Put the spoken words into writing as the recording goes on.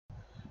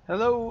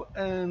Hello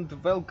and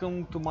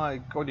welcome to my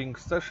coding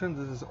session.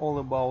 This is all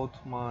about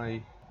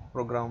my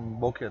program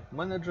Bokeh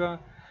Manager,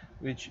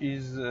 which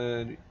is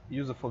a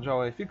useful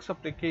JavaFX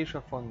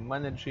application for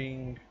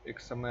managing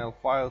XML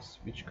files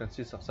which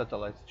consist of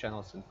satellite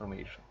channels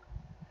information.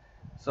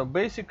 So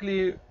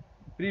basically,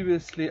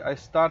 previously I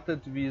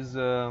started with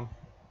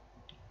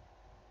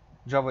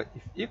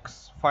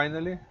JavaFX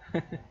finally,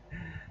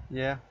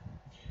 yeah,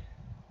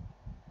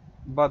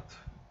 but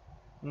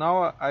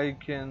now I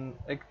can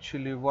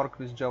actually work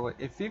with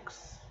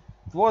JavaFX.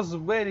 It was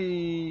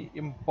very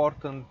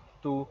important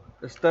to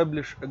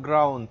establish a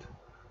ground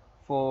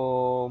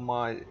for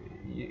my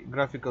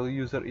graphical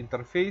user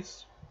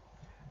interface,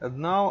 and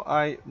now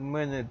I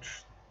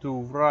managed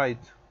to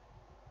write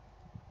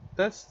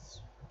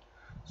tests.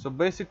 So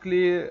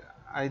basically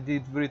I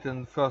did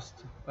written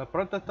first a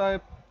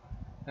prototype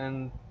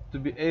and to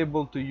be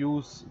able to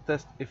use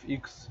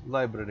testfx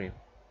library.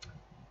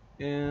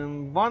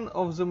 One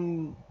of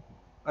the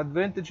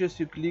advantages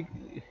you click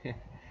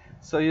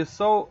so you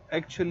saw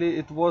actually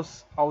it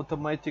was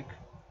automatic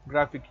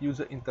graphic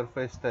user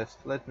interface test.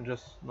 Let me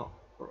just no,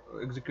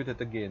 execute it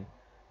again.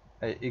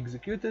 I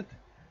execute it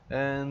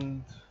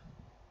and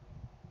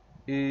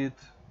it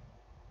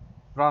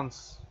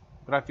runs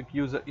graphic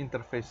user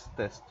interface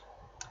test.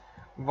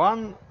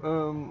 One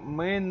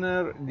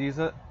minor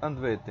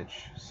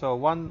disadvantage, so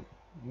one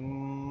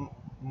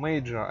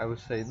major, I would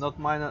say, not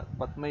minor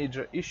but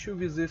major issue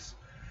with this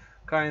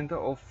kind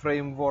of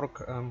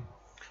framework,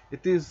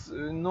 it is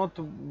not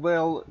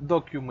well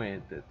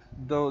documented.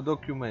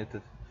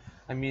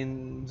 I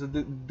mean,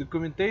 the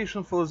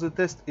documentation for the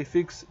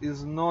testfx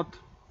is not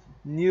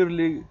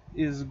nearly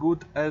as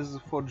good as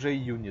for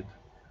JUnit.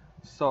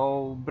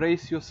 So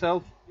brace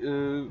yourself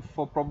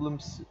for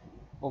problems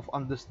of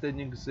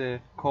understanding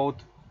the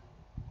code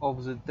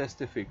of the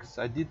testfx.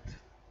 I did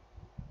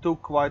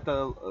took quite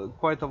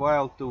a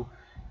while to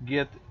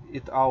get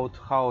it out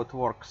how it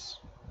works.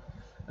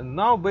 And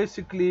now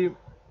basically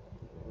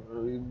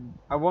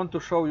I want to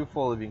show you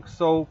following.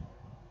 So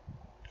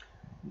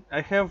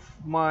I have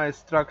my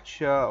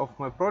structure of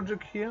my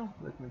project here.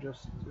 Let me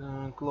just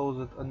close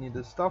it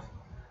unneeded stuff.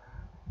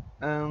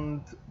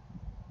 And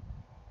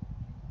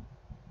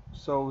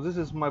so this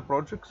is my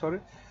project, sorry.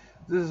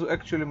 This is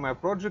actually my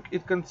project.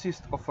 It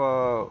consists of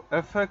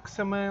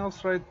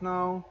fxmls right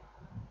now,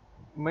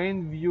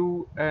 main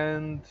view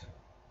and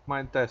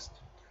my test.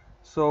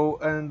 So,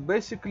 and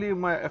basically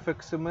my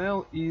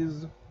fxml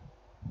is,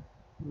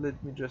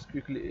 let me just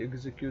quickly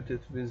execute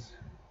it with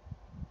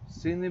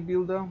Scene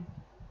Builder,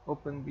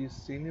 OpenBees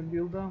Scene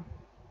Builder.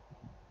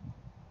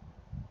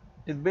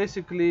 It's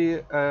basically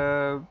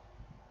a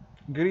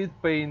grid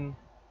pane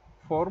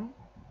form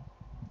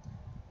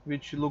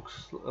which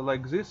looks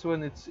like this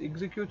when it's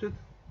executed,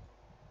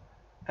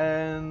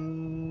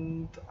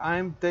 and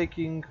I'm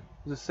taking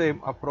the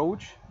same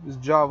approach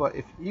with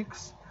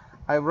JavaFX.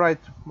 I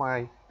write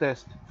my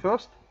test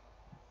first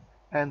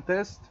and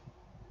test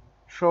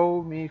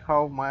show me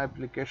how my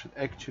application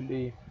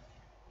actually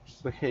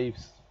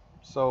behaves.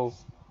 So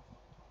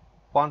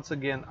once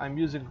again I'm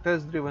using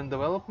test-driven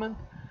development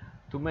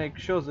to make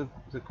sure that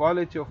the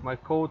quality of my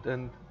code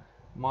and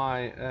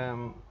my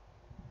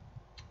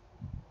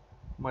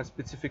my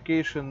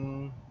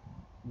specification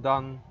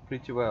done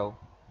pretty well.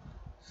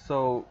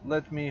 So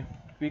let me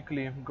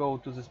quickly go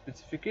to the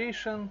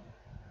specification.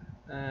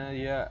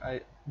 Yeah,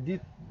 I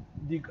did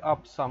dig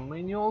up some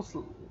manuals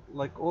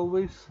like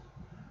always.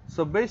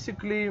 So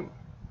basically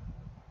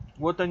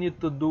what I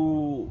need to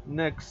do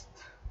next,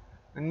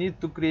 I need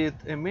to create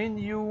a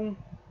menu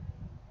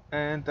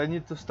and I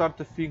need to start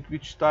to think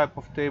which type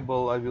of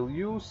table I will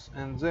use,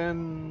 and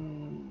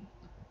then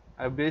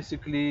I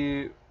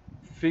basically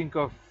think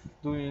of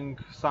doing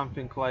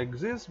something like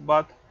this,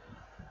 but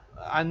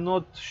I'm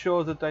not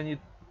sure that I need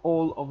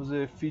all of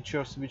the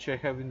features which I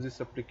have in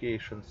this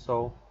application.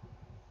 So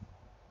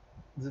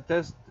the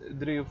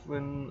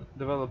test-driven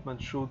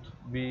development should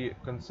be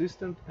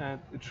consistent and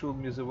it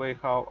should be the way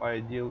how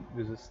I deal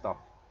with this stuff.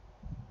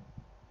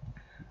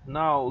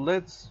 Now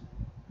let's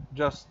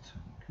just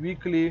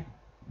quickly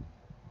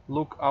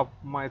look up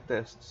my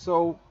test.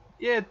 So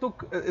yeah,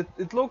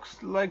 it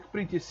looks like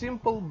pretty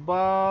simple,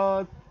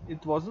 but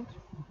it wasn't.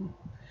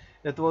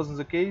 It wasn't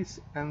the case.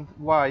 And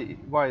why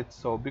it's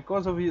so?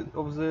 Because of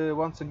the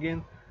once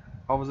again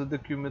of the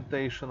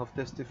documentation of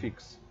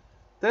testfx.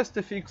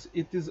 Testfx,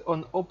 it is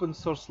an open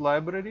source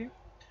library.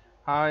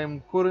 I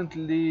am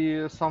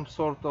currently some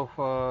sort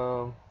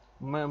of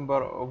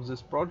member of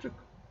this project,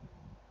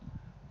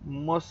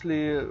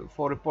 mostly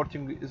for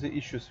reporting the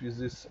issues with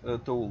this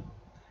tool.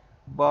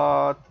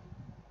 But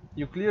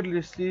you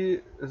clearly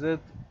see that,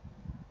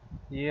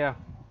 yeah,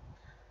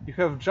 you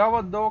have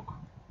Java doc,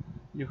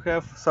 you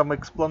have some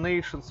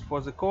explanations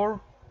for the core,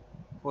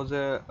 for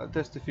the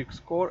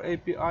testfx core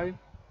API,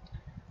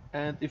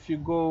 and if you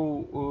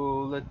go,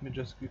 let me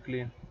just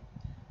quickly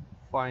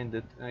find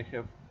it. I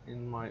have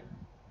in my,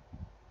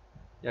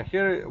 yeah,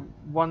 here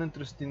one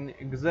interesting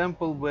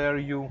example where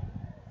you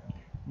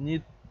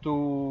need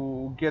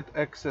to get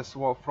access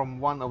from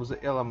one of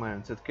the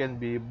elements. It can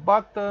be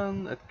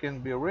button, it can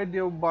be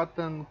radio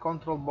button,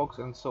 control box,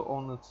 and so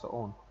on and so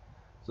on.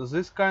 So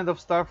this kind of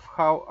stuff,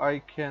 how I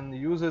can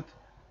use it,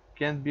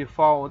 can be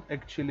found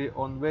actually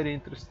on very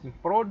interesting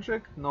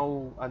project.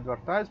 No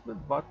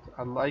advertisement, but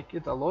I like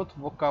it a lot,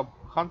 Vocab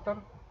Hunter,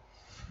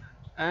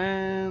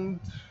 and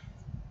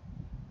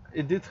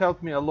it did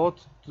help me a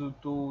lot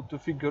to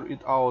figure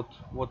it out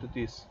what it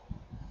is.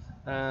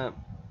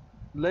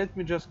 Let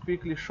me just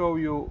quickly show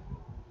you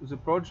the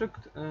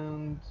project,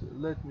 and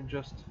let me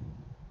just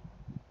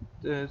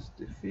test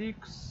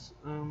fx,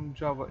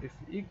 Java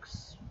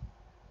fx.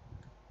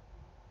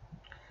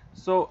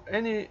 So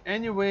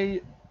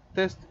anyway,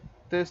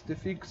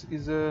 testfx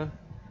is a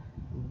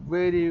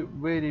very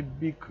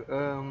big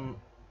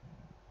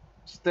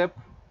step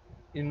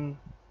in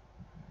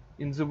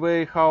the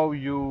way how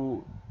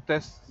you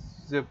test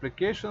the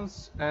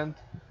applications, and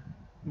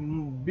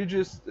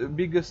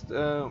biggest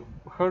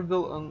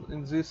hurdle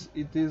in this,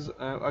 it is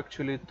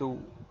actually to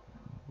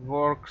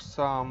work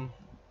some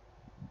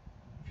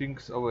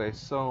things away.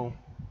 So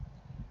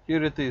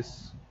here it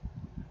is,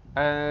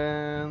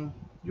 and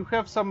you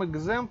have some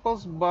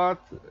examples, but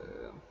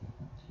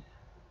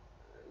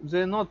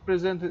they're not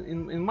presented.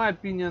 In my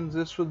opinion,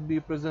 this should be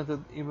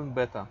presented even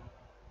better.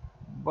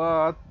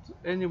 But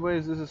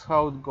anyways, this is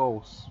how it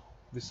goes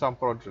with some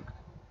project.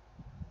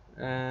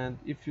 And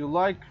if you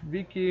like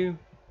wiki,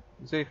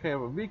 they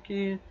have a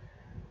wiki.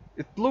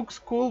 It looks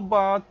cool,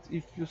 but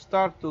if you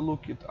start to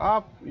look it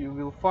up, you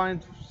will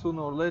find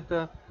sooner or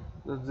later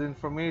that the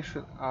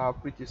information are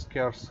pretty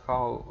scarce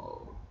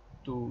how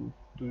to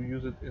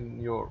use it in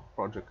your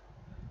project.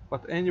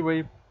 But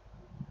anyway,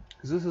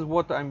 this is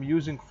what I'm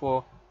using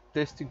for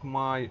testing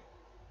my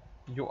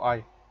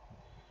UI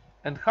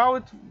and how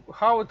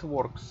it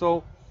works.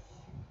 So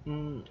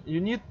you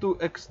need to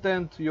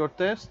extend your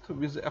test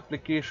with the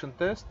application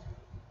test,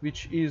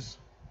 which is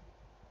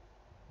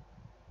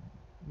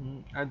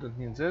I don't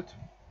need that.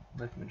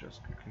 Let me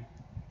just quickly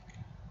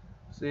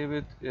save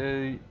it.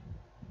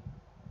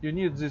 You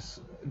need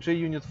this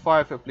JUnit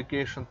 5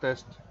 application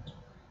test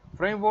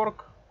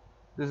framework.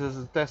 This is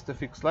the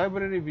testfx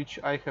library, which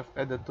I have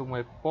added to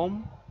my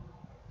POM,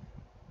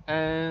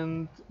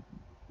 and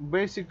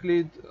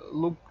basically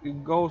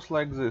it goes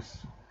like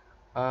this.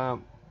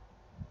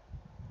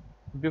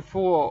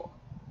 Before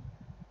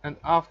and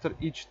after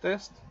each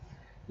test,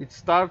 it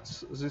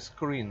starts this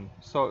screen.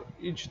 So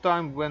each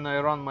time when I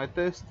run my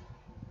test,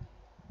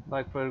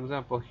 like for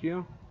example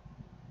here,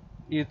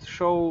 it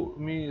shows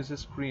me the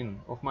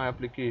screen of my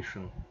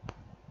application.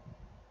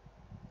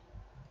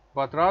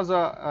 But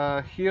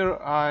rather here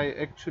I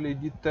actually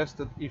did test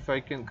it if I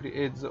can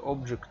create the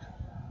object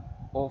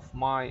of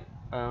my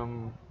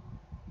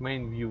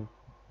main view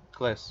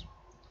class.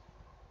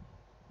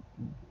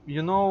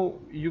 You know,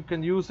 you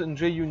can use in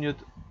JUnit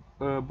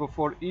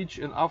before each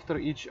and after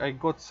each. I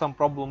got some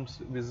problems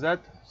with that,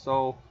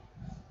 so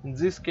in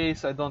this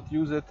case I don't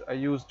use it. I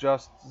use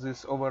just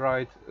this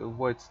override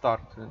void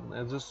start,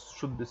 and this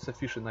should be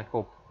sufficient, I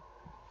hope.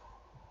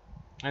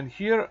 And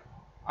here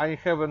I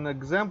have an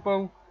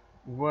example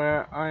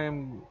where I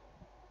am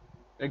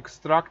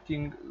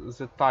extracting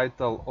the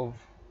title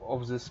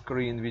of the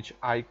screen which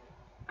I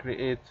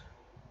create,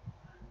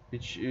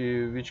 which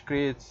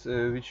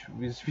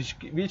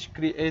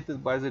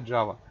created by the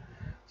Java.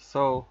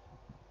 So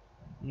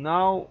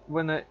now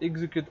when I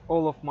execute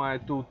all of my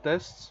two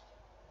tests,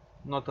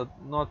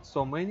 not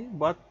so many,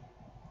 but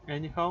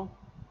anyhow,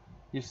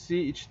 you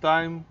see each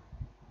time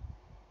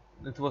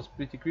it was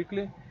pretty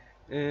quickly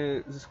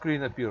the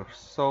screen appears.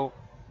 So,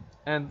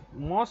 and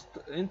most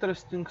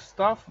interesting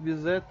stuff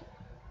with that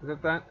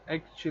I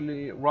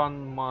actually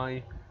run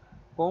my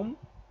POM,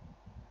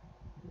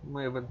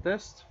 my event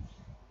test,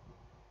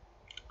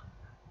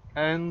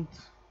 and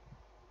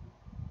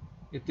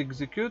it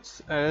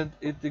executes, and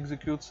it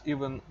executes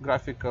even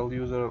graphical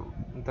user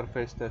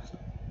interface test.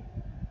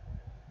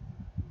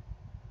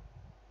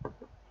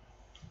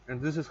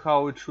 And this is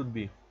how it should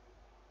be.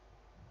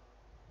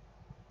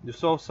 You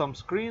saw some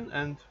screen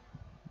and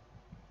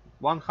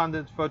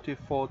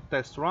 134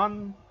 tests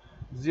run,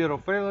 0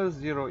 failures,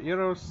 0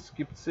 errors,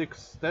 skipped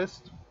 6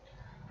 tests.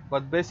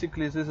 But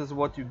basically this is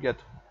what you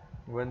get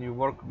when you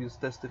work with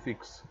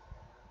testfx.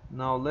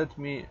 Now let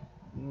me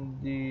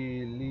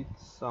delete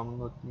some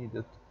not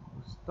needed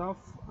stuff.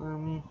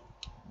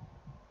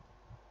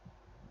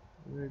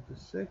 Wait a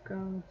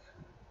second.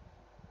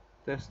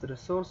 Test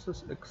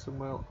resources,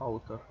 XML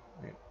outer.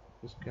 Yeah,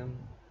 this can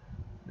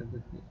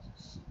edit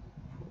this.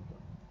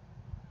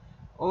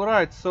 All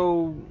right,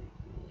 so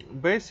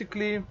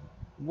basically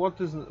what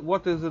is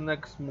the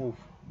next move?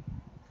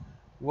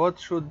 What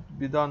should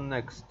be done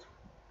next?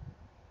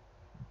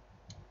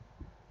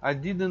 I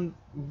didn't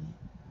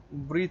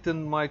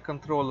written my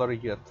controller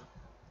yet,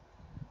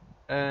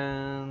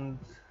 and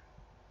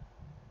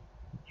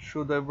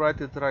should I write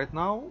it right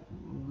now?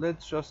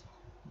 Let's just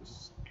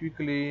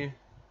quickly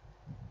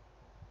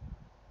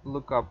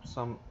look up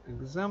some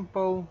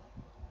example.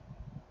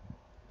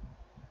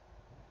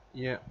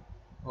 Yeah,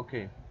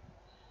 okay.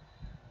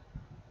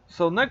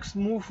 So next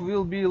move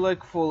will be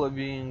like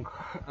following.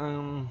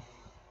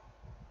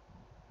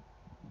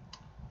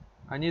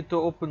 I need to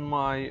open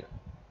my,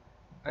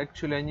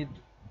 actually I need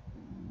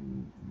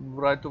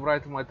to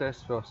write my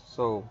test first.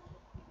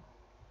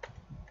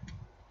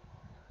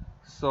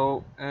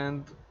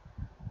 And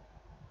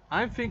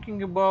I'm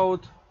thinking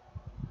about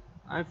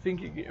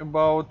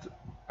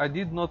I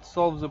did not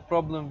solve the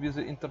problem with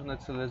the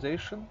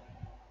internationalization,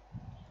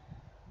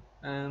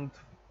 and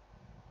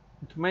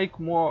it make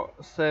more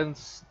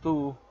sense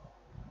to,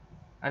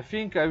 I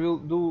think I will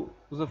do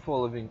the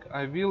following.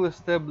 I will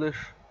establish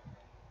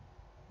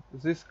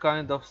this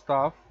kind of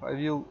stuff. I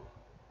will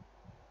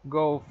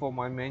go for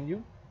my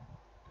menu,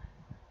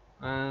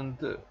 and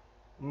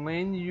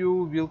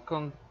menu will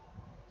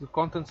the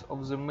contents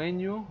of the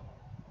menu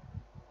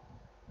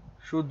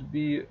should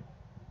be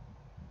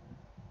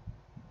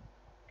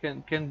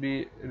can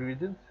be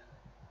read,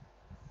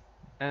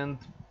 and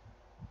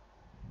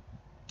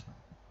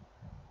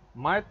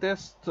my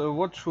test,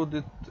 what should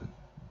it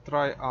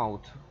try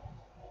out?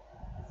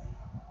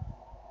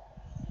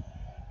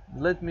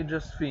 Let me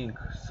just think.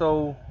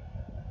 So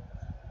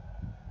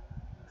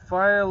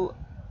file,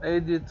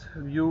 edit,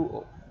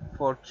 view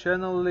for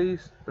channel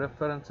list,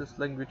 preferences,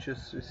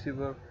 languages,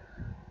 receiver,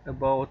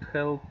 about,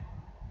 help.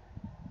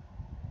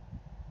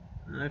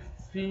 I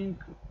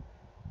think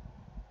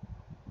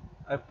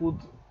I put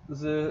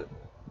the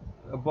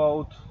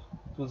about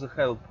to the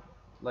help,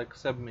 like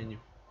submenu,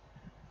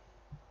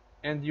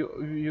 and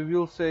you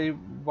will say,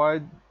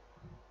 why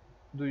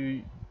do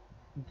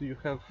you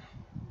have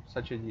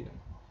such idea?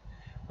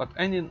 But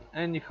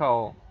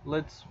anyhow,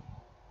 let's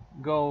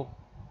go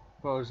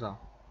further.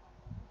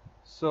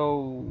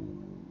 So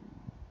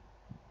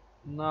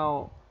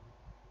now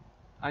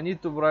I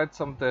need to write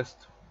some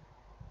test,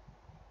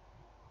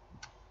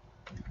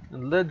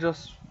 and let's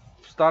just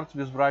start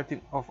with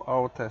writing of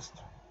our test.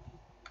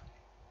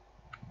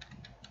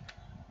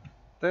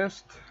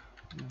 Test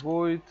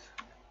void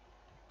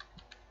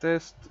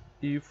test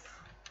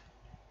if,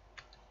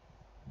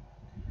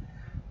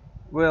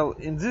 well,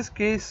 in this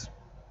case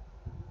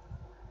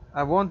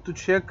I want to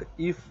check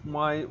if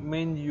my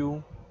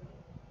menu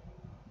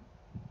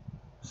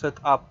set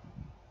up.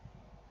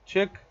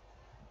 Check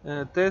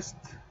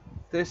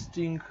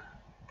testing.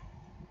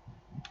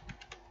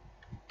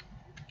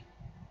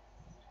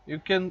 You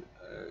can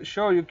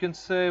you can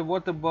say,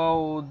 what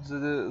about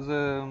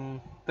the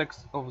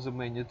text of the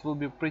menu? It will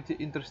be a pretty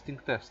interesting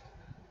test.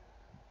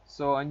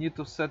 So I need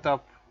to set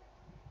up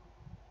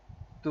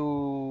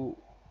to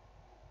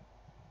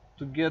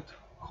get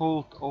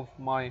hold of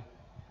my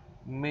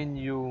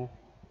menu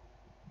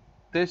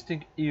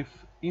testing if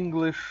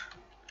English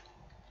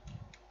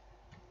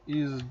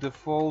is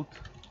default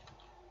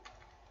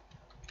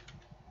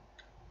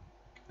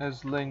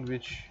as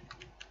language.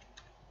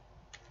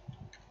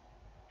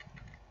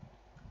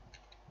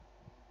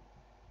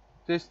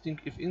 Testing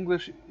if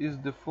English is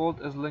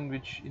default as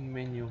language in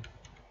menu,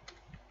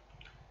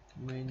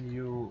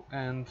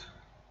 and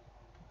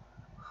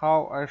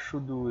how I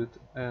should do it.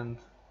 And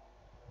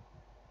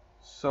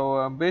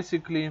so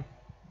basically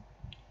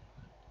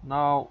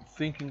now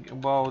thinking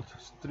about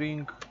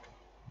string,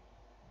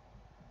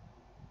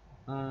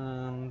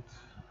 and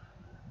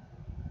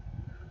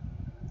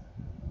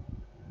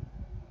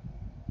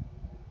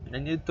I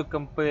need to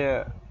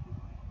compare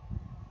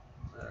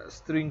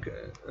string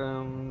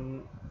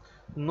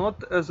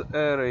not as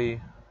array.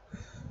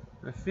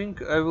 I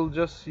think I will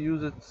just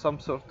use it some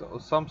sort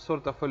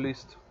of a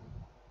list.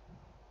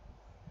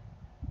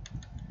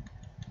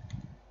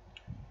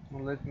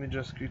 Let me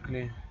just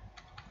quickly.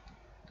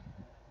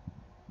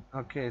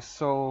 Okay,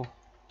 so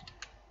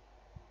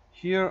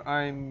here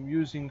I'm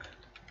using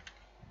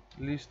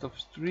list of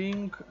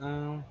string,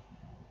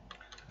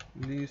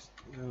 list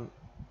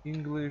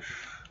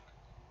English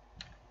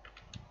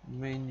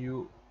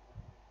menu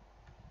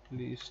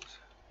list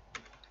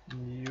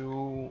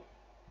new.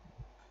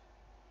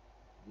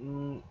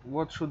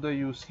 What should I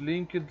use,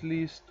 linked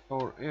list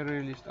or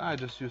array list? I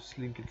just use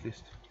linked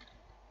list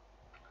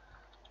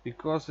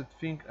because I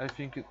think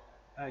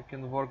I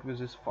can work with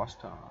this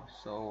faster.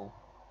 So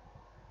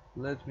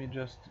let me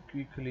just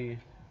quickly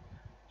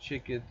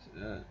check it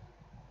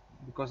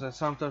because I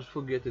sometimes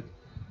forget it.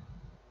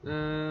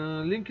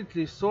 Linked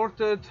list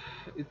sorted,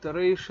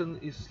 iteration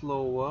is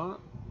slower.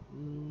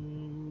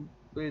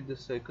 Wait a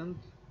second.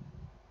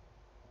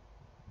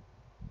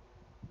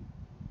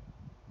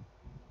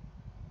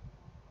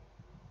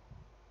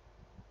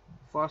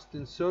 Fast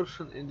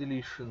insertion and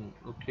deletion.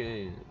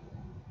 Okay.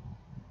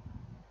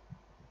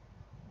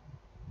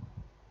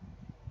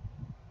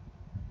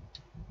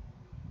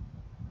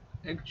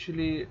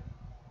 Actually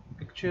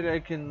I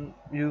can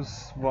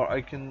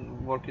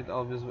work it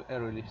out with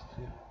array list.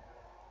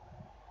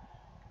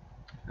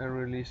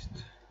 Array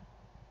list.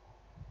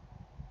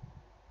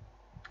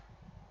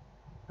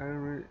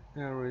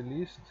 Array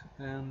list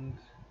and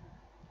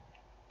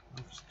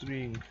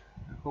string.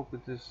 I hope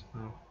it is. I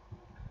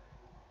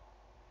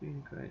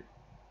think I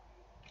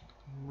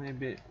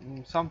maybe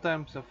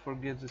sometimes I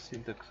forget the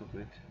syntax of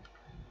it.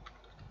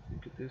 I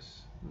think it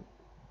is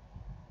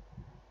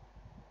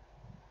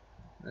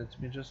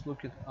Let me just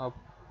look it up.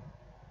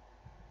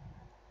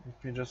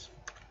 Let me just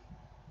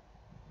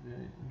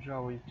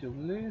Java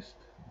util list.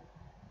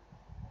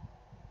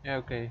 Yeah,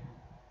 okay.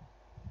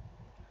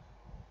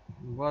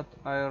 But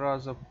I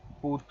rather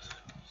put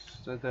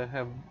that I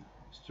have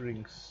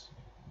strings.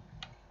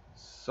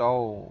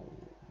 So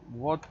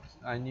what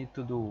I need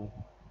to do?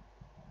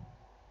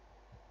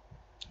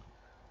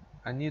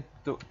 I need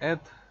to add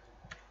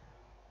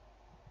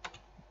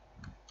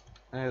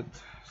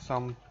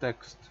some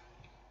text.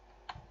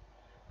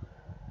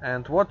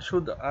 And what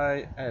should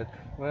I add?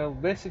 Well,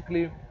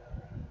 basically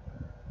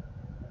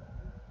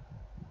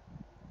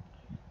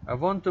I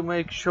want to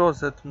make sure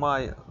that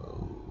my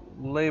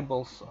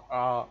labels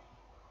are,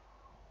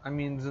 I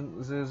mean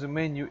the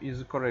menu is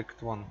the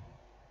correct one.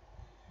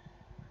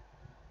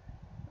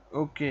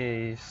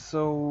 Okay,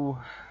 so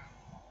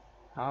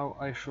how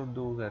I should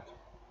do that?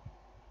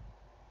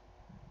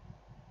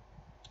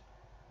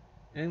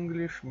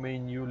 English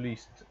menu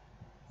list.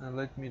 And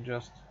let me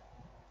just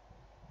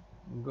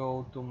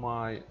go to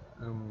my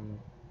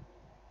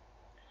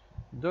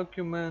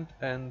document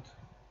and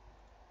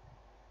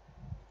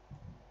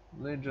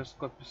let's just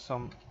copy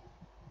some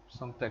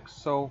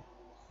text. So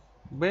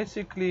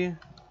basically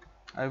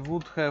I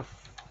would have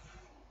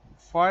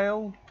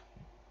file,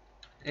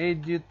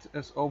 edit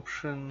as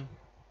option,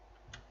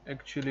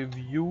 actually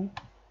view.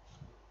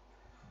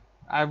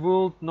 I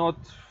will not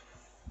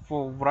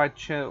for write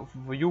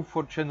view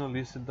for channel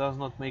list. It does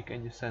not make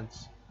any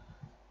sense.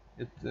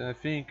 I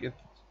think it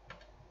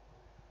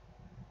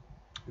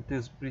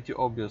is pretty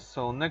obvious.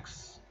 So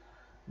next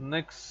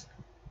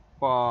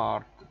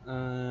part,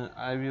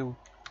 I will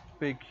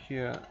pick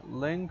here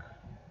length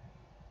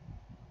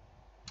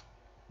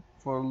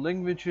for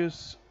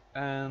languages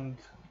and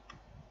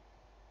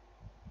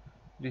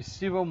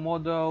receiver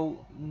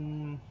model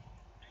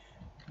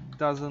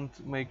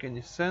doesn't make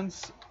any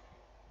sense.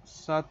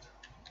 Sat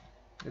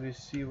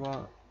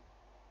receiver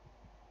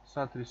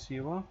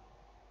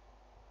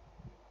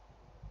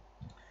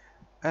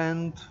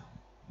and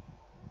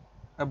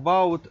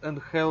about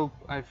and help.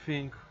 I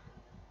think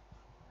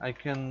I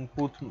can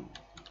put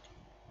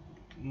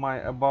my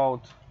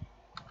about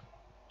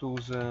to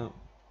the.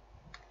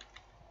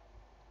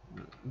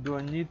 Do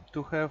I need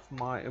to have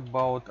my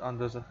about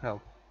under the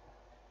help?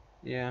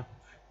 Yeah,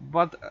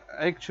 but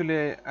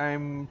actually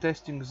I'm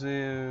testing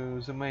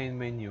the main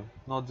menu,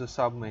 not the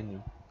sub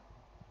menu.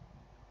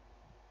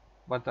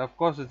 But of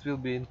course it will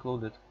be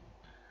included,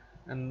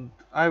 and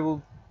I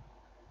will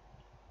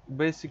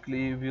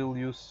basically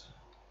use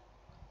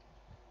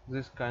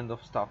this kind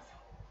of stuff.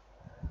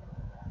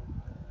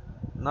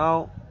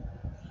 Now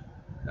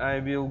I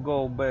will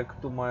go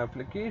back to my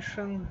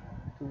application,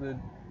 to the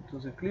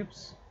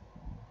Eclipse,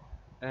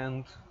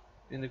 and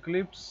in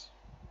Eclipse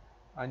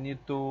I need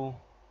to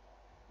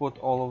put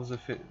all of the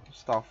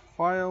stuff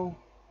file.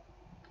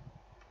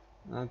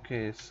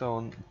 Okay,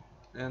 so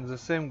and the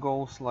same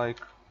goes like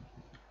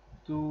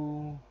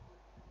 2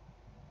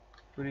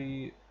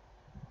 3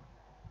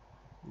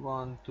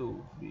 1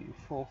 2 3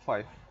 4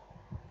 5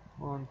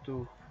 1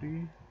 2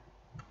 3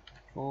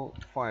 4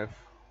 5.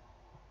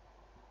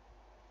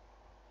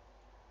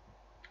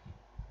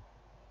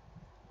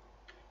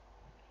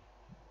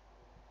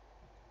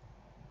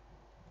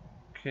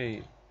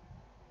 Okay,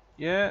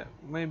 yeah,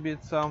 maybe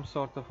it's some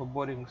sort of a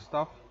boring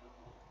stuff,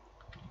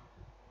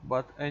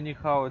 but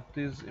anyhow it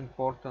is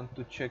important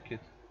to check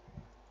it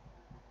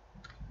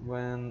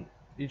when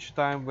each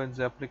time when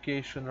the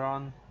application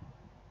run,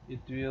 it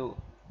will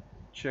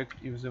check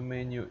if the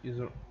menu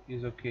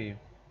is okay.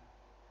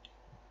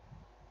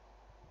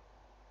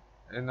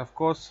 And of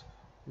course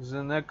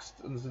the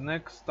next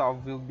stuff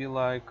will be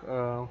like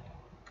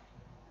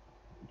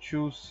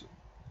choose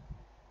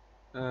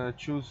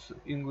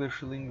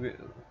English language.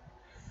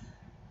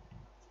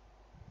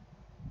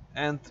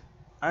 And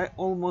I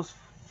almost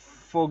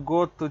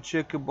forgot to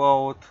check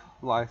about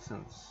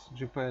license,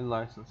 GPL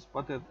license,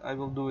 but I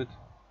will do it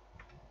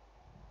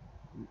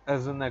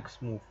as the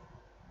next move.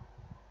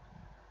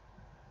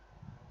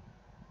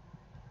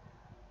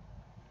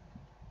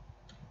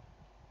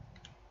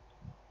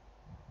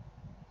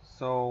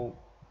 So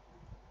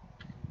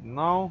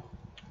now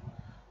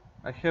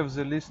I have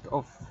the list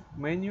of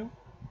menu,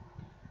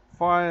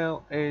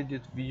 file,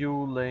 edit,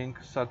 view,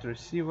 link, sat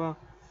receiver,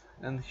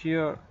 and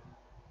here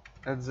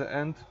at the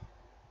end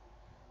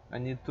I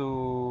need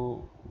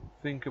to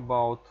think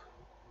about.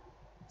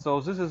 So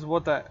this is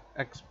what I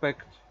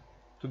expect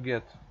to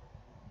get,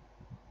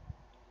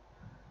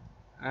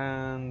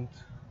 and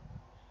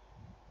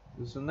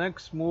the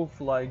next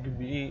move like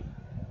be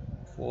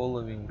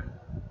following.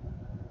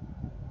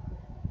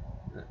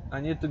 I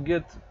need to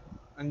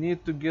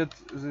get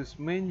this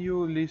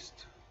menu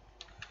list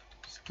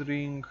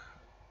string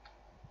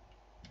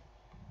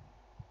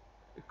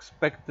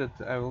expected.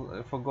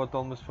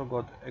 Almost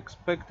forgot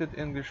expected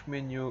English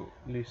menu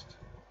list.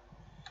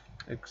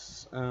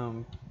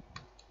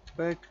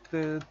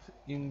 Expected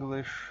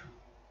English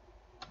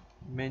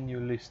menu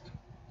list,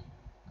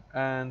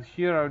 and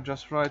here I'll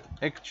just write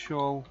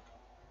actual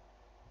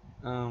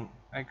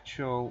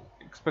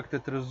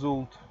expected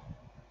result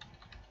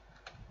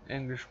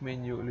English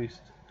menu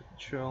list,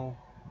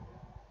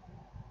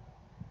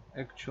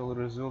 actual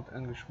result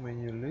English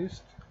menu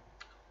list,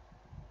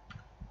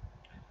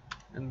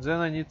 and then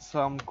I need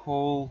some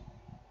call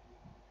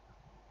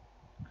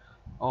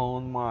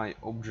on my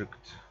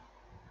object.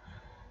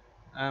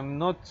 I'm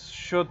not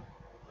sure,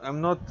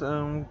 I'm not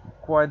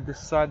quite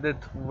decided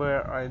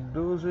where I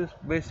do this.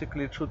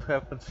 Basically it should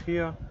happen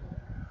here,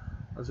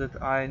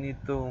 that I need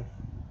to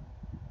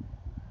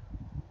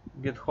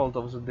get hold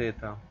of the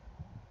data,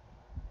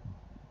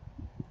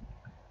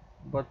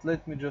 but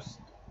let me just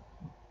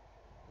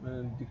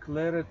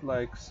declare it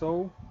like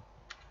so,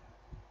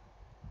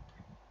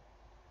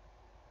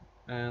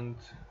 and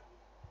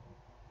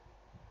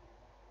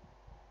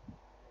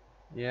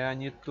yeah, I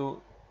need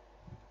to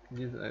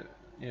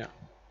yeah,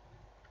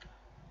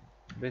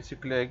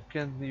 basically I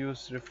can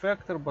use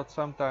refactor, but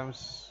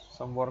sometimes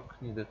some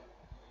work needed,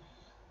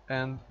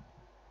 and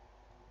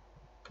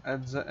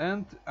at the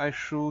end I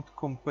should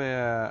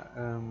compare.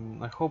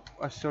 I hope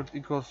assert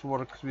equals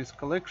works with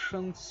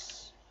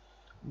collections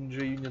in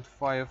JUnit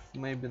 5,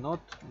 maybe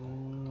not.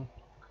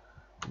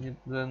 Need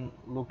then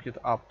look it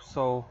up.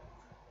 So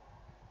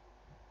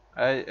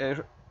I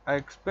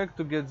expect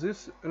to get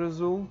this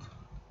result,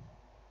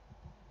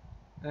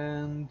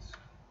 and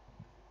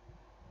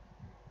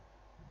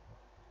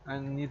I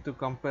need to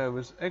compare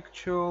with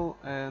actual,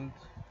 and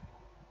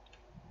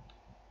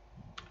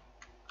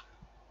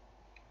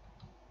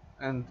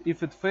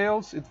if it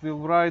fails it will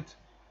write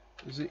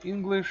the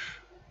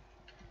English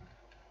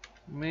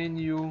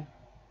menu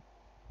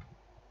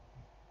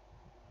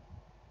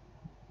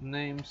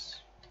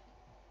names,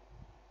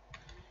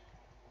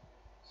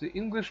 the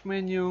English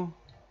menu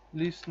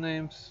list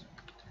names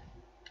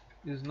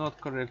is not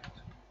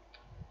correct.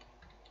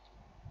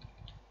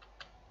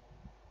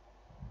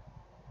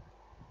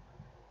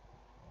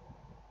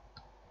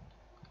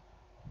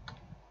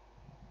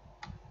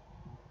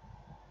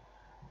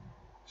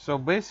 So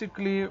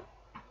basically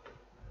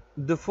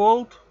the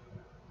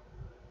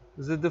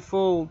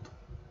default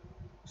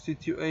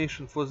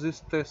situation for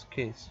this test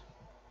case,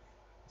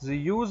 the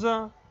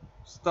user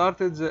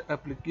started the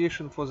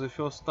application for the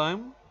first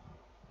time,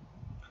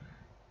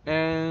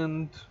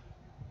 and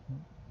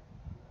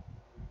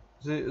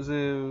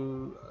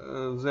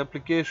the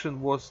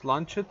application was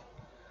launched,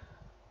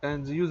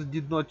 and the user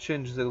did not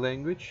change the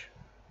language.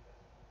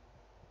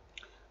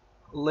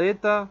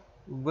 Later,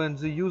 when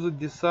the user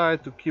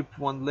decide to keep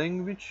one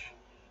language,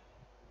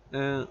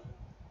 it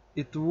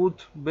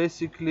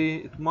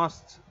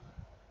must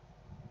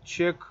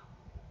check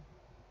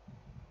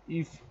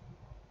if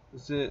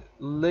the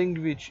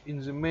language in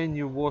the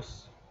menu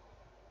was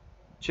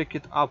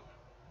checked up.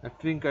 I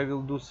think I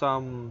will do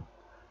some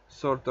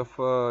sort of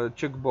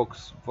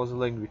checkbox for the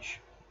language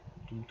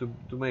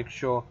to make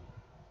sure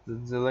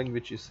that the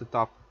language is set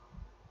up,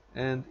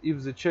 and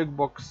if the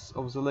checkbox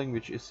of the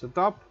language is set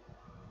up,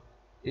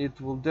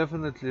 it will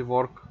definitely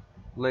work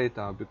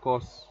later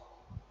because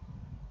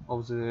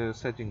of the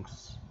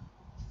settings.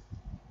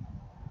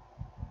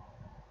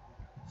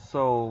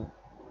 So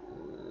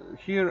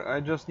here I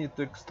just need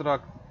to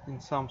extract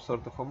in some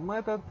sort of a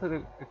method,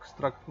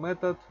 extract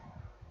method,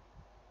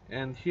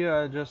 and here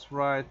I just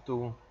write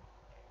to,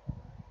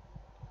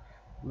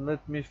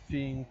 let me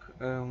think,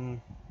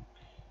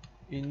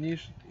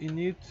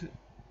 init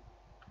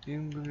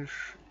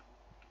English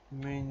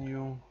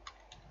menu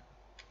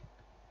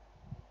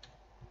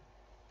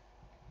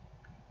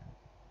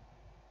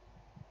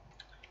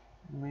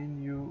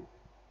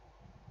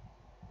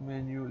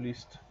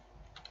list,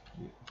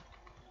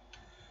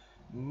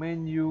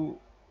 menu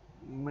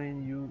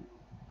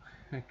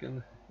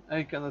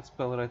I cannot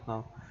spell right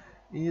now.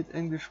 Init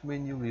English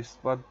menu list,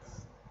 but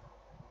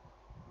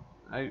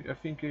I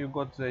think you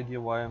got the idea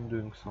why I'm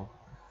doing so.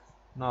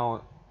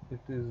 Now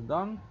it is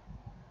done.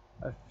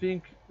 I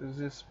think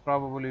this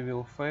probably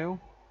will fail,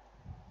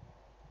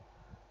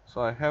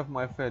 so I have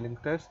my failing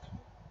test.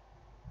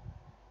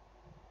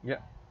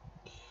 Yeah,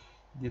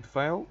 did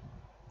fail.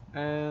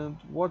 And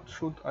what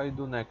should I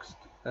do next?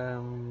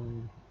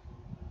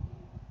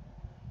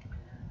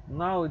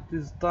 Now it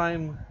is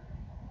time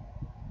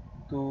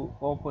to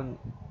open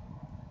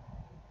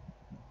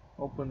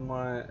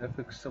my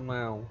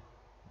fxml.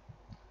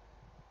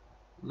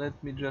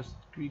 Let me just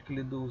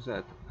quickly do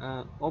that.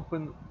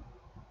 Open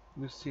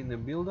within a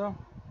builder.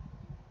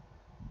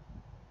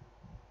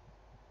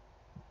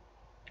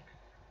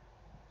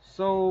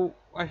 So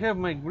I have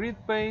my grid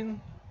pane,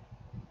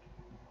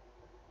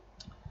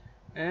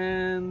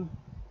 and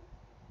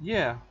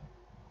yeah,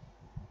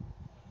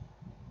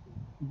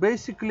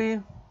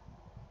 basically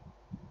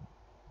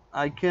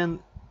I can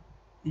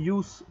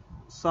use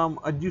some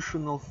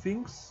additional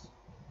things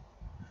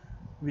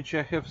which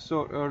I have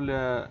saw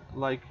earlier,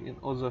 like in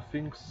other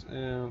things,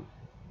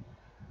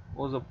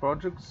 other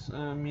projects.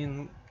 I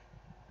mean,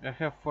 I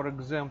have, for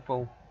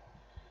example,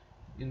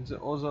 in the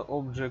other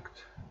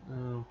object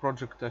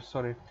project, in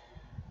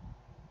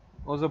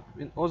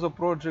other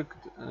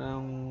project,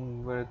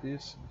 where it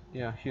is,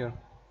 yeah, here.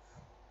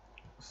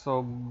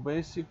 So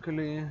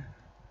basically,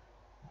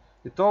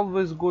 it's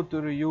always good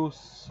to reuse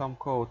some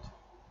code.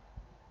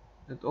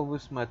 it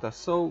always matters.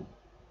 So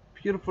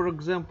here, for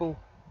example,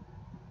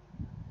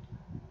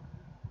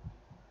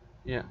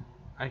 yeah,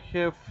 I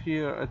have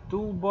here a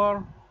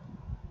toolbar,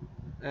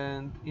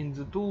 and in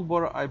the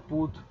toolbar I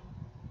put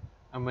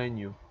a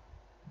menu,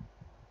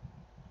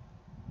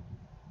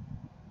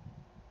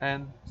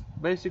 and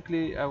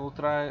basically I will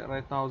try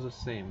right now the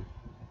same.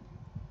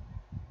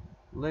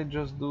 Let's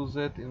just do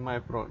that in my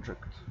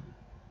project.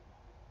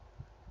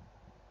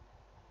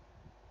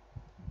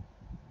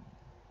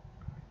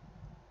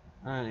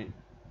 I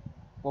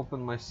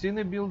open my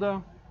scene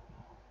builder.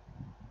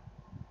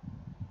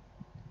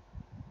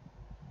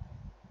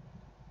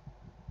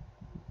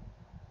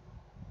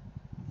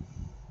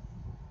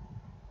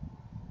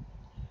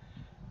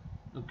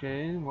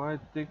 Okay, why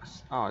it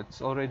takes... Ah,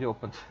 it's already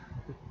opened.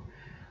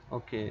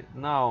 Okay,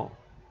 now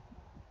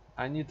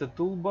I need a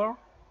toolbar.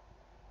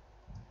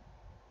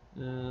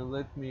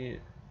 Let me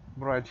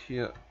write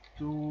here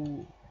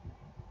to...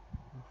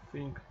 I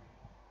think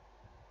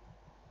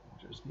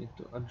just need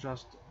to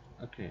adjust.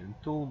 Okay,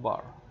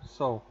 toolbar.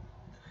 So,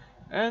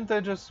 and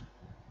I just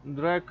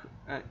drag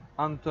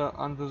under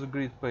the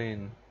grid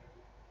pane,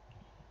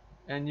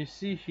 and you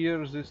see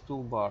here this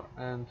toolbar,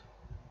 and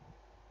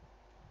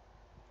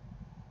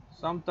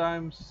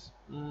sometimes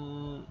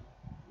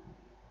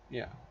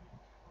yeah,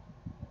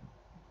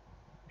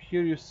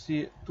 here you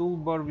see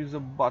toolbar with a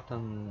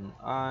button.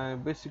 I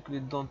basically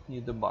don't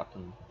need a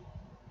button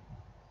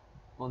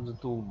on the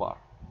toolbar,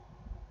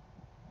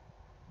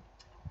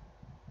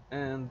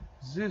 and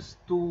this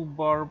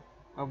toolbar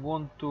I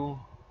want to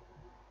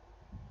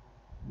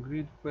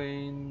grid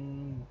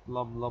pane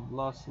blah blah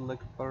blah,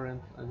 select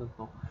parent, I don't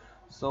know.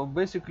 So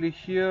basically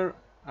here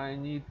I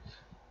need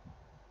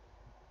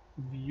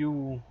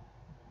view.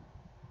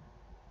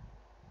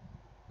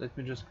 Let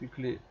me just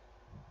quickly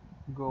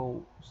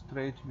go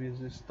straight with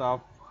this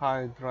stuff,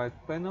 hide right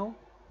panel,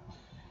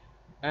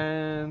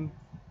 and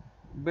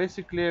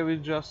basically I will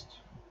just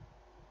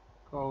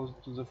go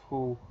to the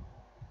full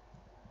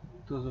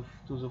to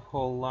the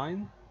whole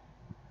line.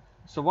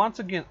 So once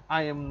again,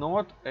 I am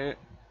not a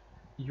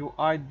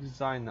UI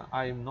designer.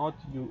 I am not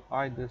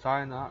UI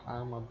designer.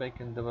 I'm a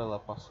backend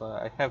developer, so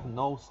I have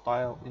no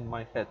style in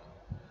my head.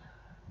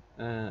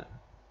 Uh,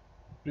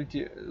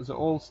 the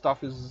old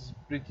stuff is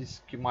pretty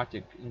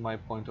schematic in my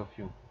point of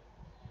view.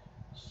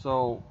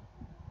 So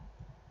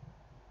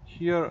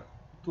here,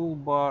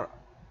 toolbar,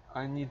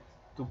 I need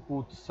to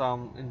put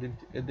some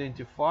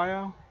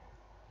identifier,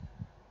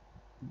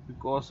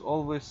 because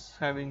always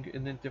having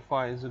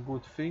identifier is a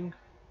good thing.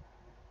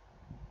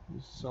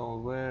 So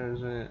where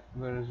is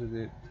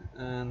it?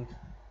 And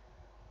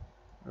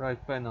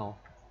right panel.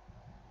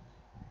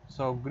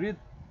 So grid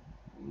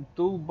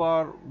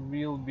toolbar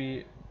will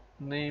be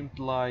named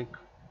like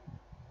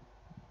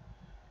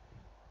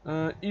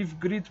if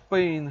grid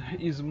pane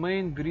is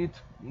main grid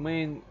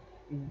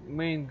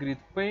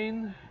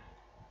pane,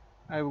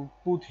 I will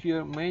put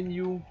here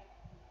menu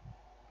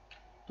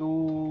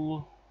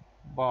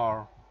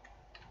toolbar.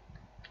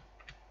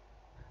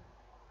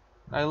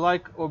 I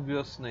like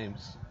obvious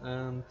names,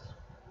 and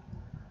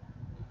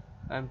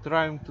I'm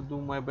trying to do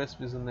my best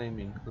with the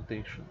naming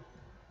notation.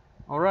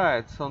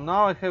 Alright, so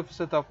now I have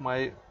set up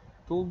my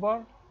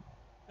toolbar,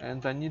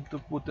 and I need to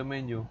put a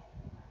menu.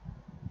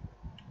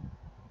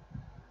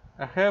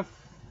 I have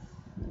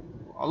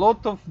a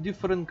lot of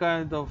different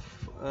kind of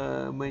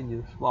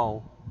menus.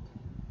 Wow.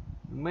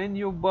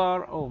 Menu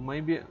bar. Oh,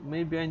 maybe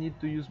I need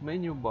to use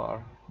menu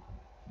bar.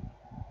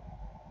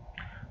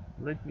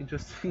 Let me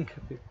just think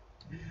of it.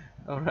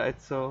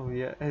 Alright, so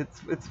yeah,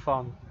 it's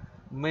fun.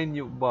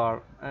 Menu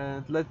bar,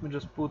 and let me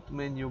just put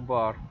menu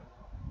bar.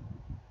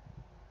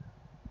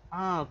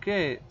 Ah,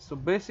 okay, so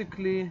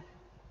basically,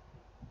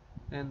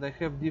 and I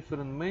have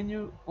different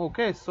menu.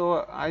 Okay,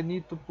 so I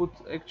need to put,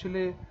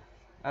 actually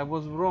I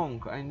was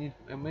wrong, I need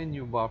a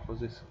menu bar for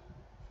this,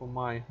 for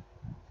my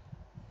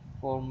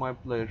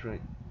pleasure.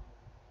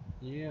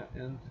 Yeah,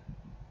 and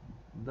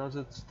does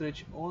it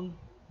stretch on?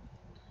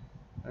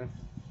 I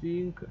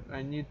think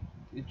I need,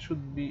 it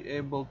should be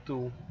able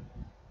to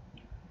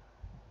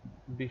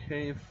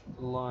behave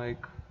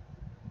like,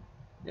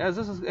 yeah,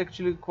 this is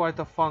actually quite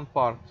a fun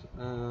part.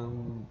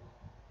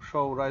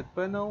 Show right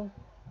panel,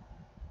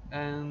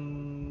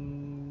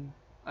 and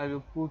I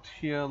will put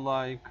here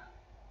like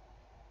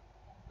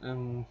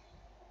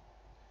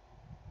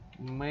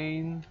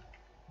main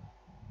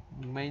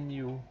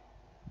menu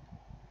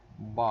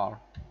bar.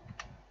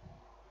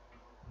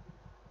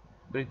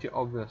 Pretty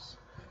obvious.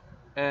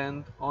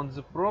 And on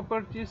the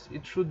properties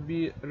it should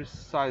be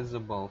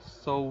resizable,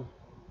 so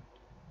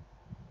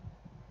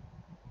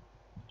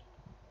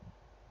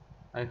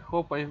I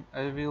hope I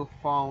will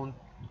found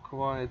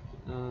quite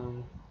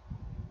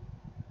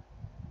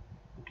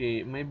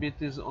okay, maybe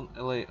it is on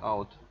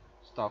layout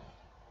stuff.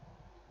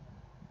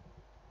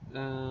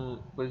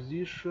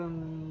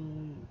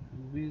 Position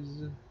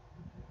with,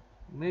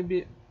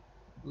 maybe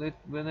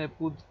when I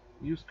put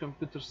use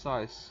computer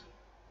size,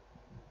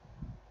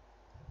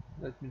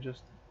 let me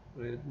just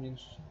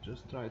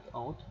try it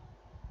out.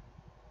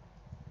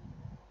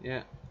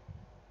 Yeah,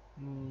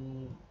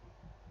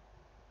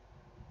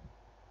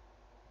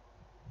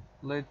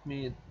 let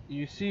me,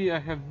 you see I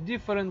have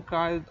different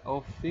kind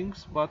of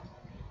things, but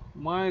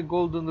my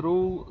golden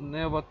rule: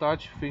 never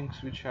touch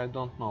things which I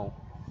don't know,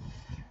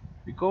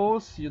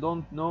 because you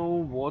don't know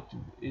what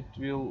it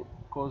will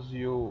cause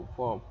you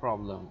for a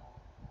problem.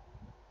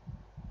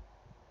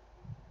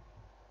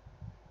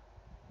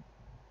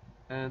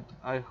 And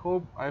I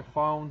hope I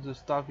found the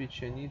stuff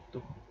which I need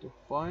to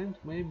find.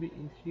 Maybe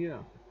in here.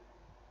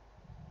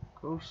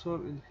 Cursor,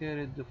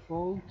 inherit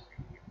default,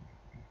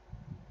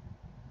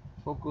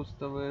 focus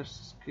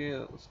towards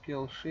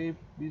scale shape,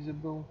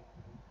 visible,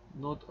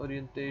 not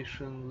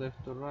orientation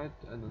left or right.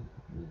 I don't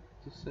need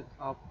to set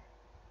up.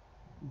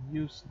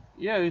 Use,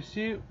 yeah, you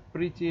see,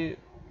 pretty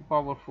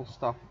powerful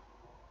stuff.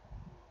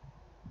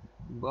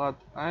 But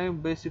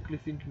I'm basically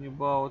thinking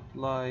about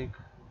like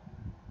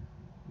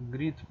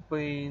grid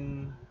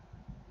pane.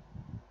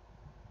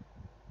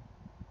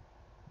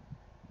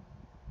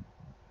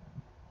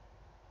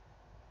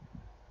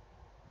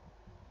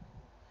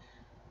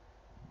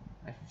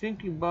 I'm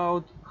thinking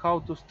about how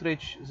to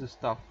stretch the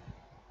stuff.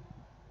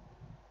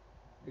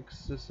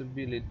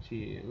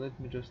 Accessibility. Let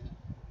me just.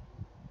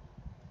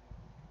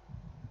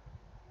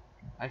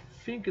 I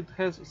think it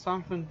has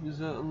something with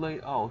the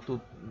layout to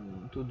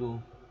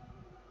do.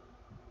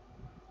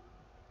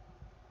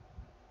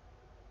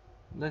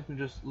 Let me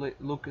just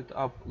look it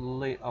up.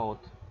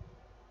 Layout.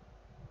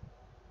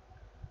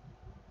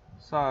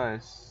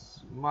 Size.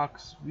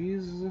 Max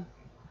width.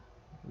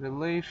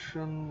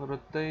 Relation.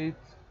 Rotate.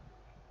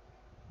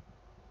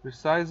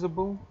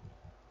 Resizable.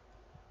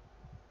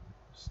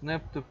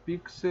 Snap to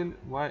pixel.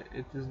 Why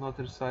it is not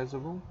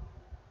resizable?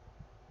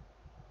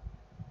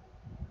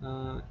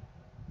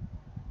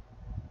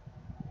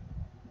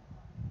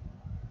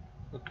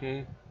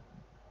 Okay.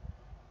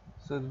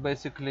 So it's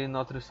basically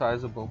not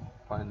resizable.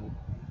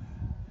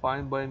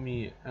 Fine by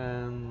me.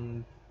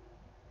 And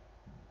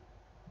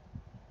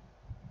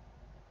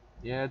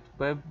yeah,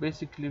 it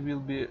basically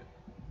will be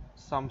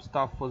some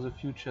stuff for the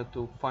future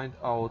to find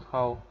out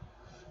how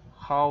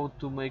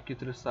to make it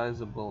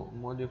resizable.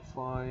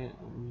 Modify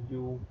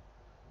view,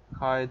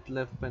 hide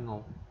left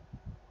panel.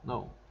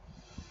 No.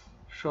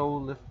 Show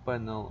left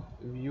panel.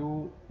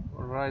 View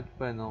right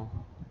panel.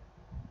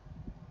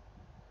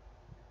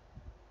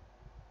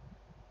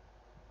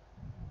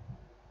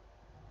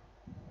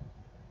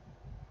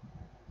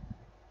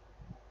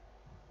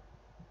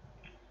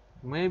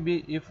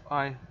 Maybe if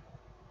I,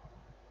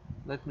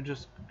 let me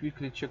just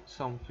quickly check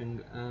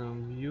something.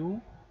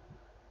 View,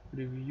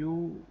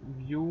 preview,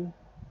 view,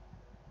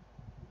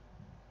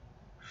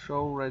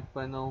 show right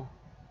panel.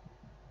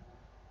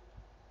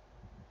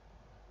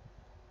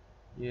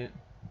 Yeah,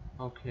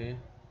 okay.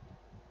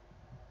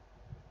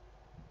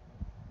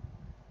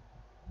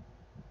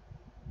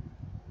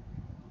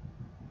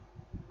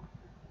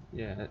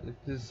 Yeah, it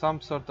is some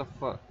sort of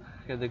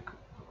headache,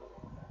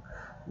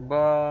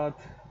 but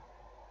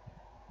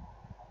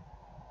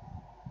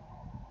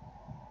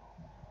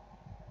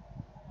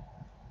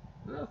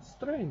that's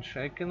strange.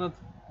 I cannot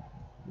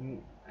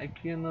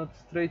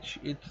stretch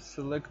it.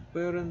 Select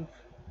parent.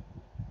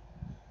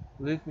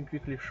 Let me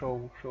quickly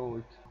show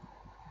it.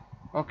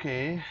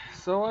 Okay,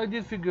 so I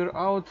did figure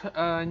out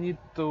I need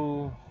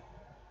to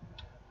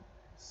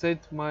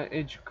set my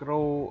edge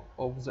row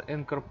of the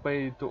anchor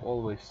pay to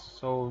always.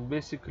 So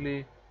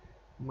basically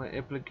my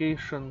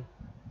application,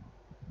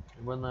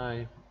 when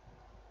I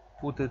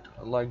put it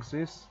like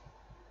this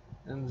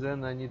and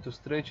then I need to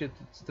stretch it,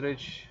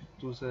 stretch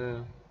to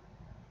the,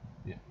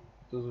 yeah,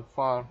 to the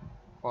far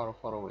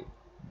away.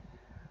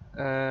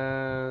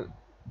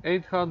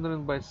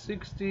 800 by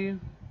 60,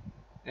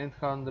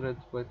 800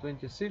 by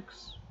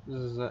 26, this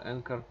is the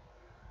anchor,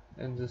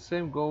 and the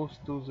same goes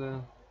to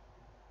the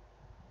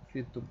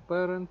feed to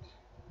parent.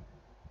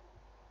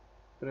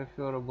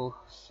 Preferable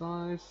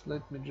size,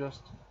 let me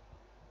just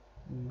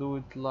do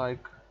it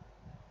like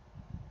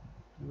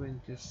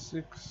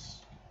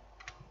 26,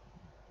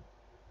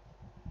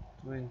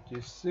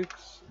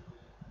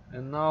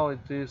 and now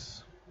it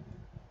is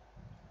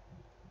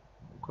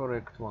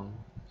correct one,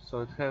 so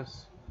it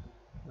has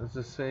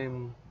the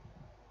same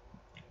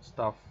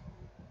stuff.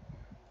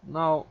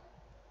 Now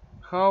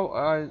how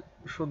I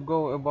should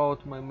go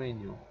about my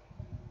menu?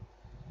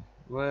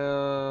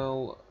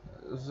 Well,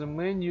 the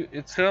menu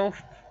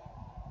itself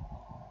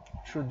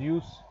should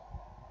use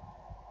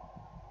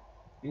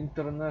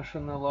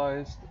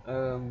internationalized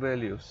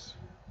values,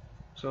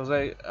 so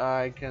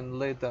I can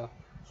later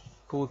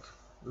put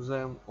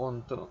them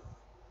onto,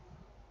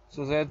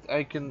 so that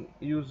I can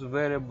use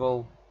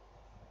variable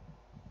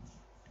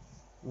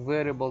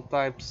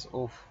types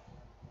of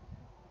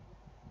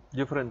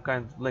different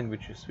kind of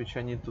languages which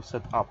I need to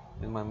set up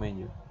in my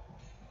menu.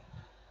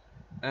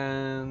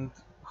 And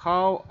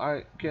how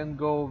I can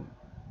go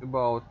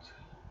about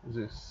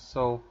this?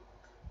 So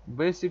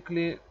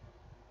basically,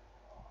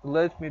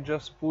 let me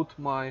just put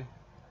my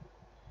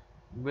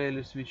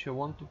values which I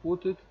want to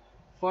put it.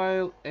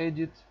 File,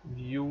 edit,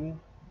 view.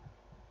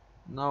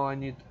 Now I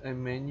need a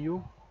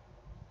menu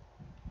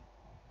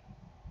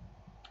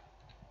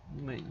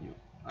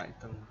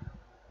item.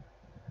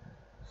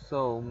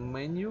 So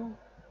menu,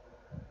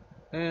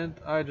 and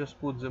I just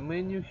put the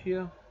menu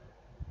here,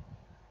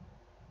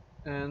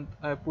 and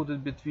I put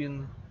it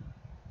between,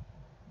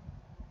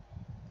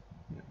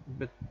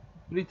 but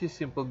pretty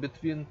simple,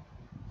 between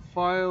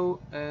file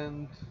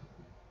and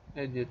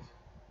edit.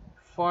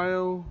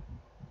 File,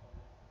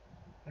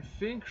 I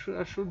think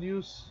I should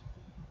use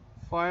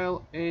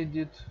file,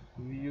 edit,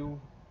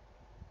 view,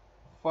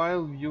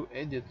 file, view,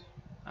 edit.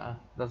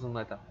 Doesn't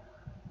matter.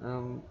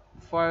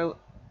 File.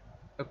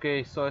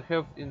 Okay, so I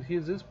have in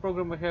here this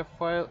program I have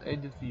file,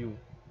 edit, view.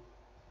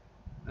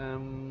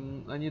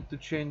 I need to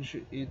change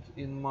it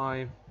in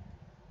my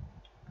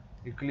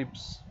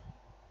Eclipse.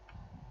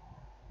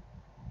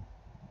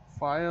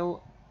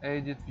 File,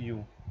 edit,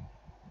 view.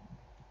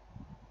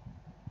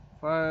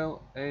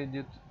 File,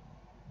 edit,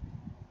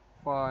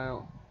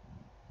 file,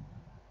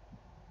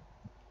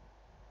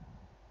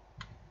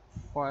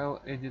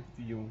 file, edit,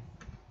 view.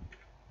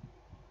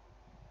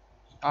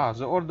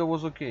 The order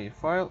was okay.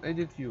 File,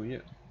 edit, view. Yeah.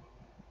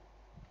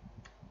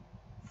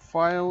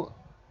 File,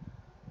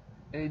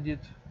 edit,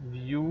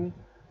 view.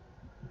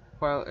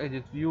 File,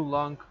 edit, view,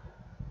 lang,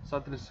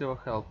 sat receiver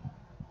help.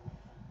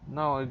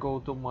 Now I go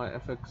to my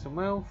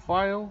fxml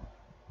file,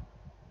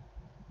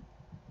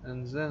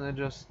 and then I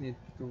just need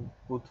to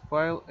put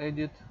file,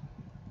 edit,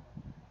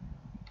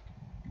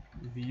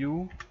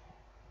 view,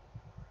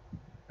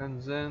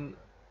 and then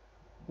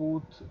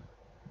put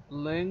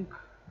link,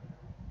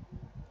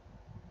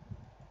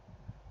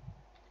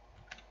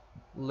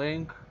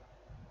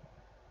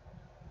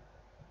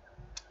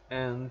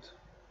 and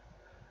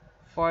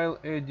file,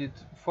 edit,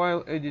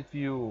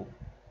 view,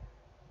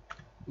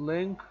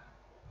 link.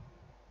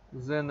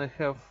 Then I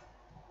have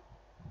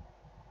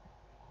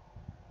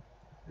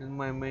in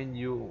my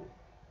menu,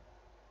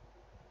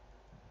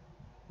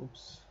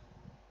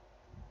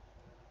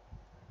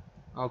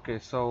 okay,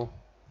 so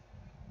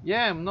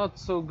yeah, I'm not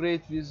so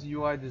great with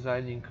UI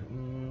designing,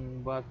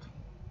 but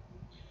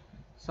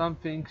some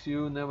things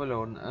you never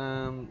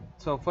learn.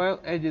 So file,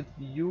 edit,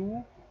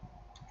 view,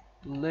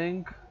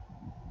 link.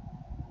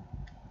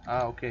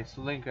 Okay,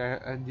 so link I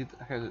had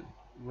it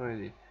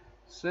already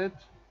set,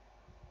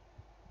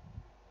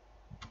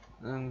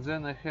 and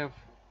then I have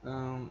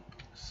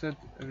set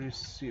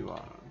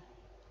receiver,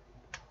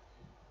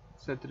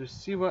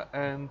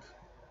 and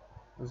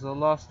the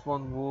last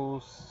one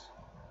was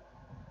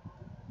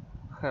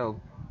help.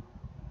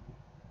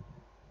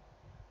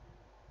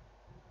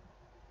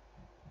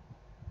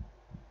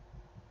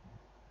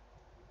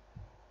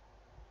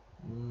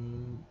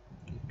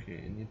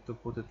 Okay, I need to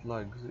put it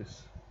like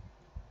this.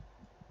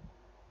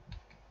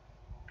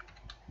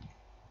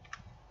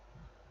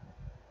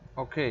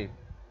 Okay,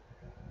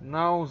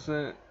 now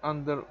the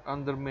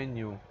under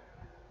menu,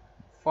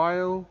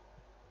 file,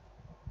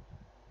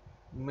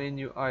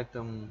 menu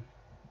item.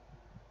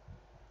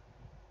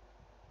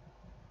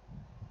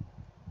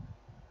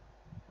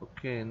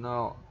 Okay,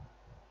 now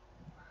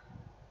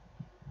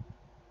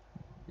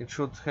it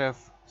should have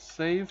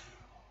save,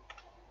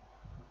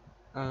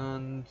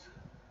 and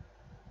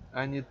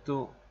I need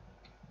to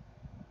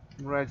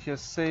write here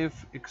save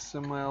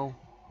XML,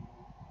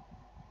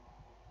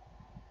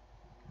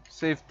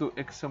 save to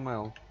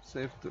XML,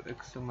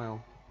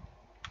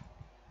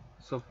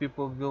 so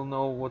people will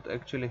know what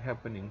actually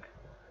happening.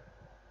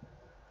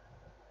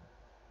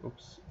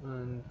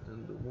 And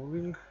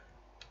moving.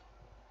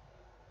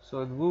 So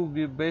it will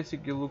be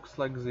basically looks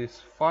like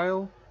this: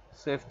 file,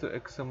 save to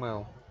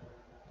XML,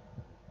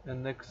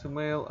 and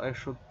XML I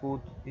should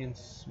put in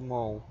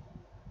small.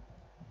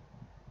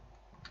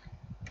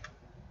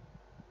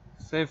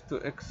 Save to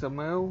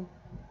XML,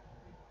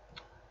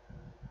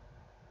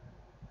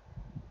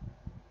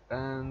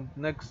 and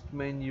next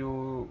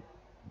menu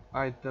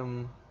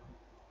item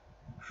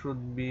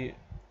should be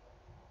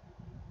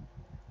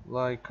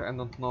like, I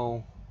don't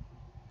know,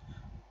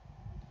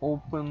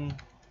 open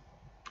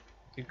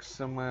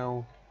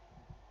XML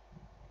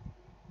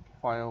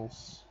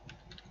files.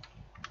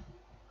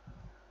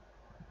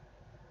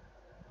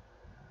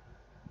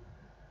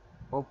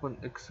 Open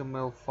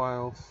XML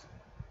files.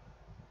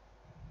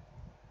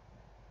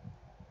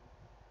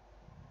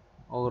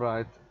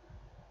 Alright.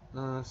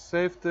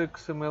 Save to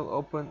XML,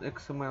 open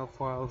XML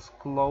files,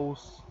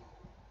 close.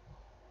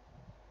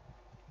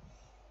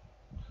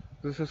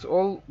 This is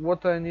all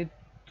what I need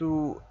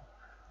to,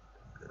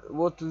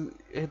 what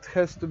it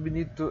has to be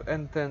need to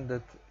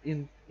intended.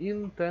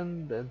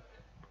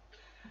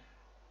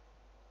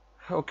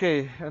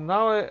 Okay, and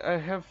now I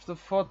have the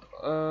thought,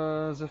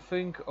 the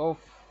thing of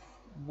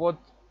what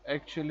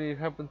actually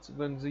happens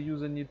when the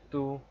user need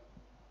to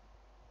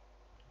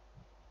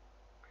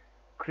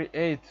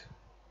create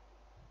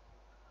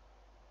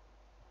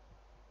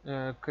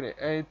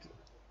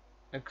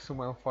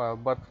XML file,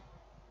 but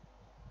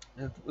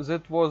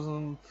that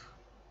wasn't,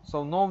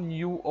 so no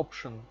new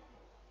option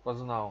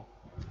was now.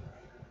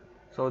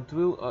 So it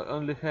will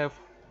only have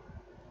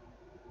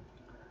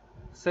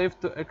save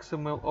to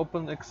XML,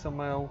 open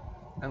XML,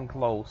 and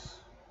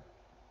close.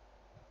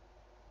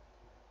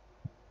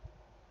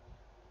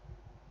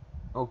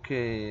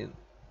 Okay,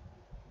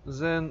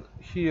 then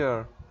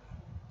here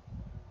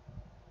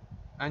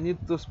I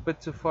need to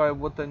specify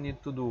what I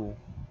need to do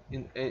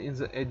in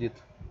the edit.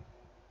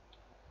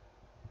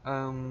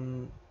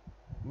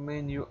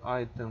 Menu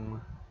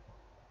item.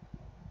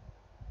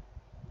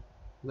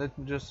 Let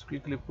me just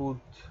quickly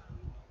put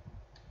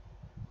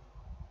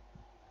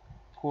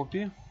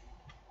copy,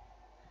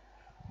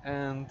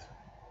 and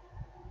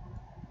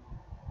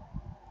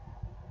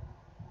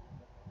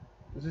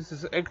this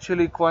is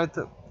actually quite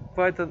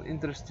an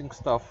interesting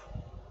stuff,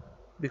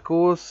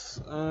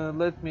 because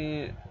let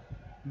me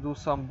do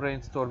some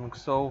brainstorming.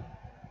 So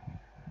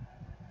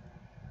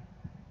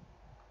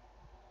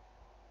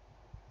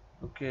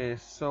okay,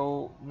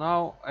 so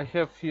now I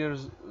have here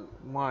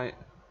my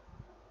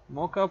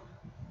mockup,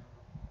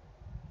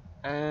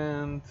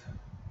 and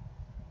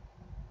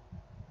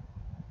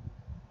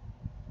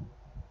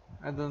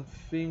I don't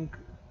think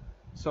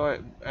so.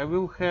 I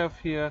will have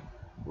here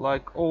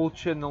like all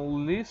channel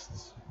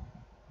lists,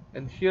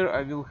 and here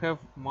I will have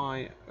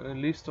my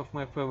list of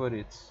my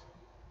favorites.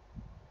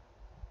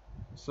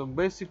 So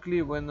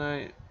basically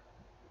when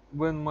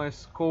my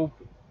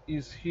scope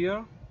is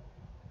here,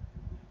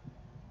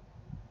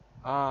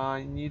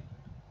 I need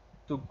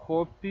to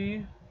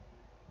copy,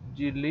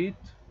 delete,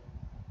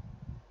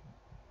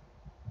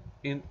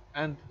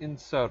 and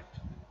insert.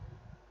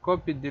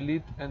 Copy,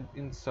 delete, and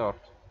insert.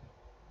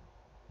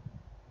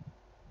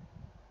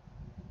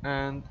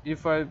 And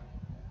if I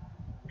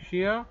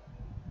here,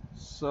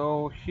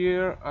 so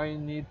here I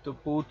need to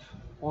put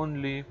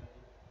only,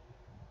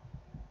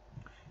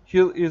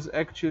 here is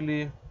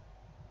actually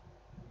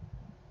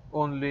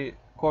only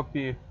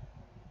copy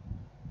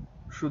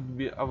should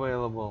be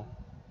available.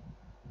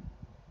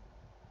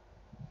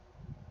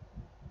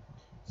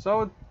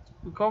 So it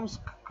becomes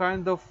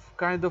kind of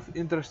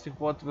interesting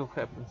what will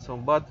happen. So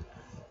but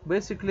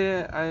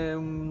basically I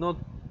am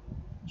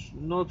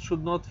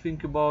should not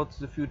think about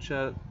the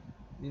future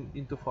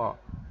into far.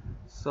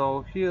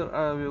 So here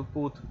I will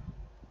put,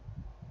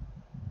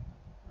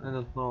 I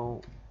don't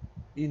know,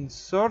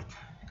 insert,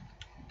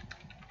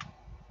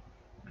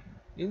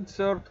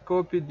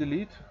 copy,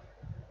 delete,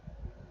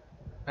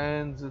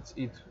 and that's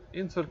it.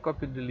 Insert,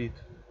 copy,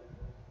 delete,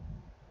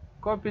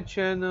 copy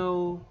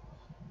channel,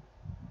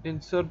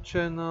 insert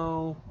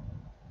channel,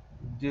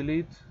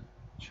 delete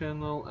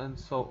channel, and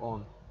so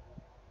on.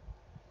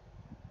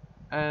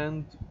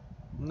 And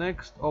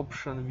next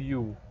option,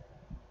 view.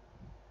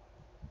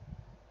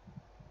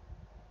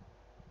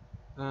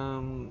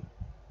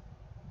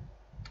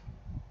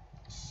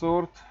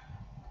 Sort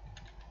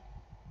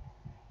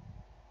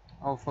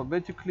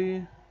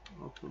alphabetically,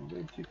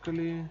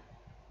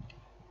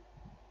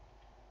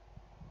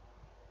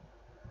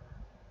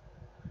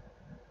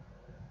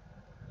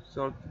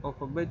 sort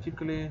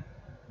alphabetically.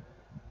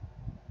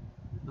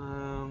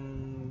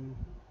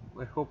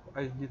 I hope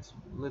I did.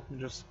 Let me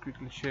just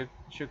quickly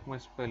check my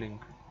spelling.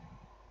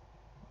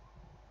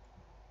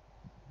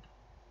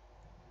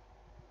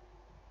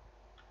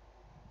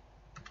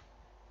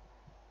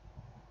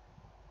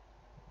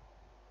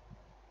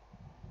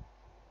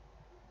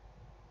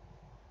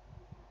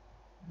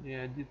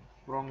 Yeah, I did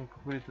wrong,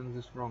 written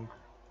this wrong.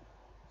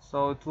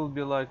 So it will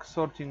be like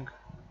sort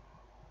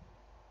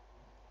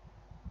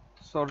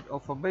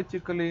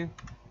alphabetically,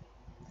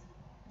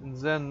 and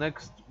then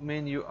next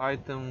menu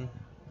item,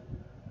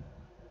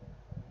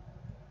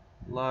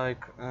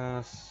 like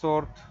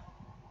sort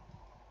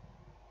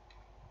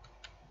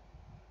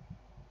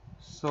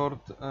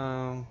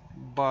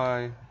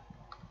by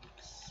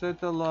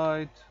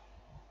satellite,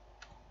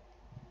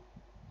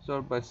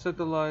 sort by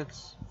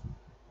satellites,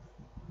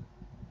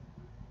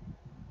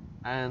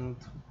 and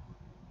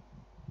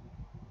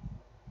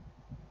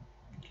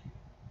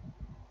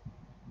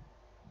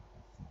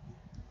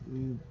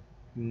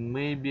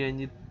maybe I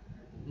need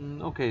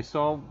okay,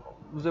 so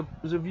the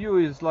view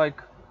is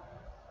like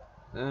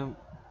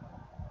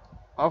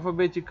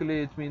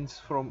alphabetically, it means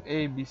from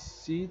A, B,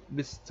 C,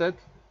 B, Z,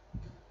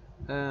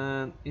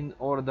 and in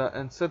order,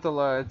 and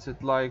satellites,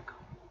 it like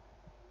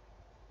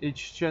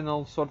each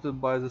channel sorted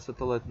by the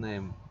satellite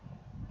name.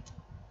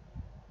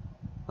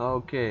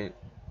 Okay,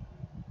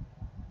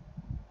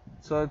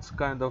 so it's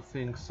kind of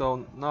thing.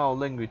 So now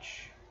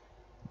language.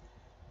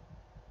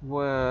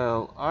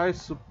 Well, I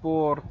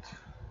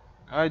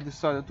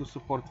decided to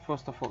support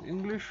first of all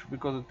English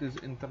because it is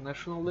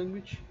international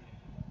language,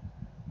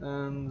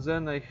 and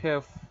then I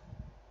have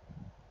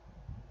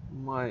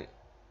my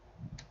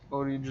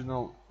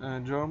original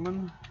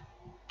German.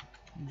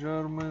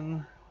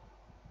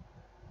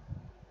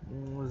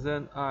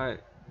 Then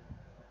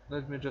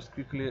let me just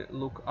quickly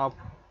look up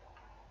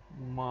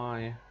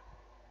my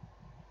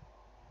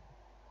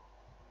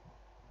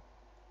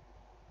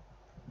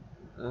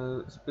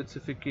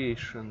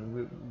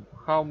specification,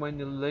 how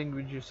many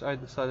languages I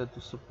decided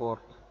to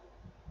support.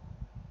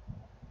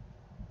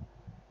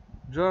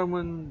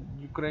 German,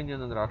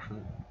 Ukrainian, and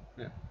Russian.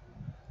 Yeah,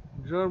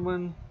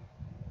 German,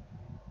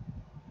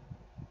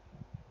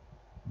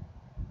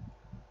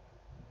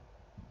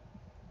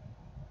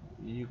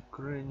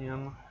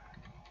 Ukrainian.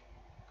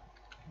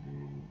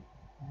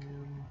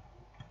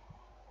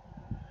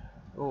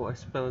 Oh, I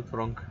spelled it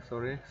wrong.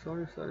 Sorry.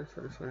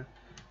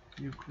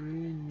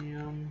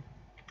 Ukrainian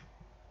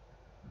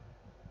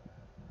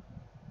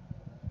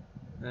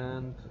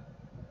and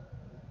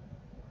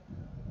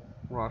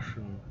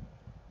Russian.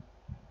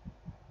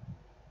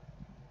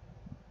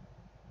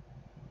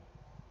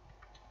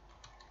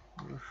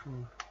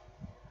 Russian.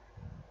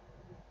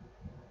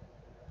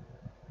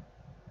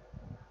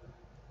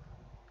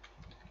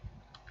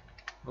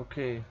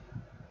 Okay.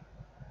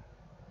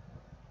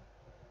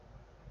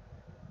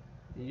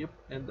 Yep,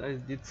 and I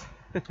did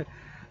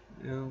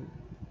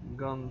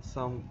done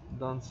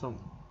some.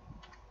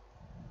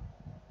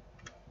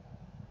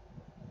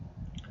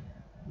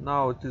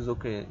 Now it is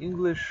okay.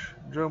 English,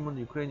 German,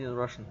 Ukrainian,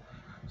 Russian.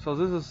 So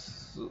this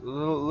is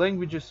the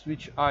languages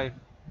which I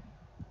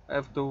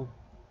have to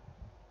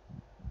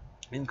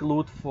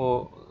include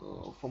for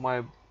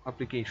my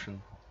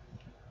application.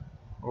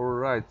 All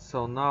right.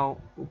 So now,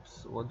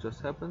 oops, what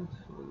just happened?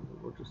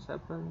 What just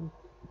happened?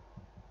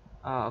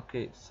 Ah,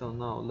 okay. So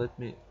now let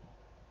me.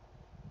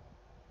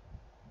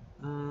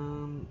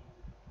 Um,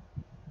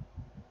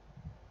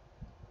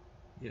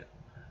 yeah.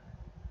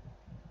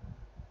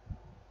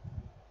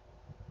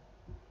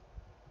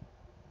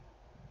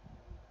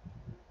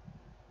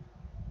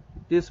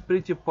 It is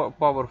pretty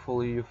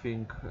powerful, you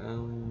think.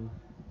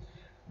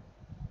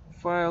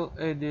 File,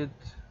 edit,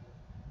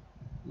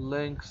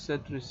 length,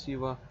 set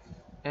receiver,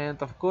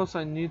 and of course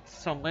I need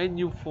some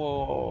menu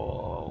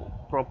for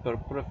proper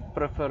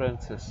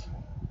preferences.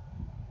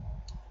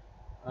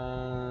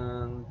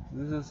 And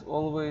this is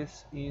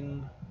always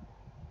in,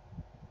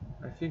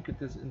 I think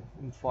it is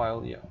in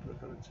file, yeah,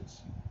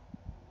 preferences.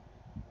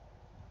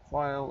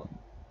 File,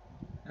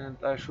 and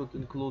I should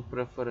include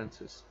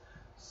preferences.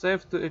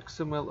 Save to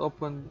XML,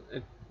 open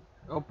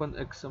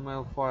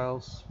XML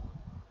files,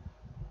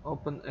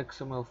 open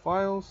XML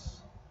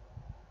files,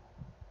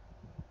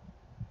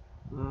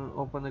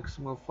 open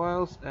XML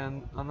files,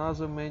 and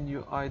another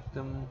menu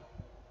item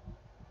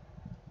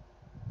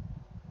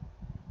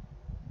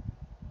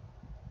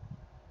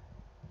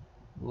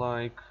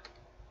like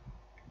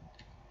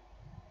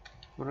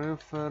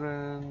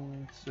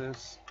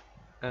preferences,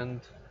 and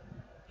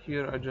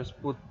here I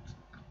just put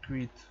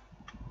quit.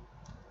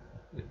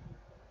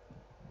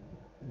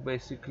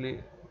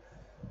 Basically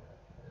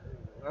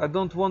I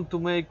don't want to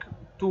make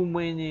too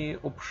many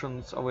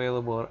options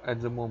available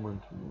at the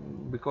moment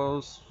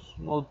because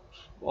not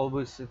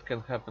always it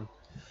can happen.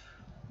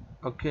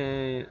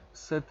 Okay,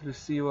 set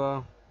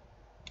receiver.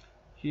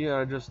 Here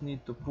I just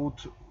need to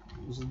put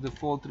the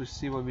default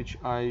receiver which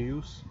I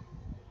use,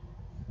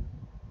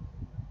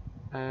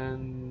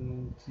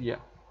 and yeah,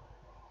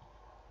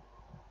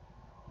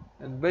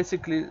 and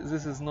basically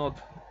this is not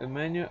a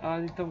menu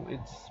item,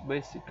 it's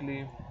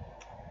basically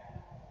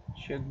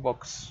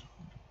checkbox.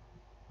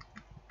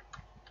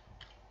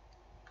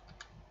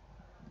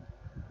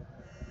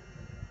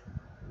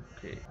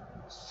 Okay,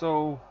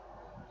 so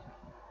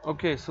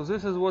so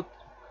this is what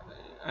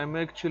I'm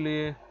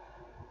actually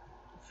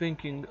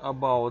thinking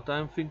about.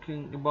 I'm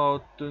thinking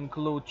about to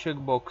include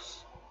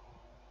checkbox,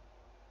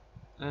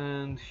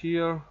 and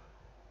here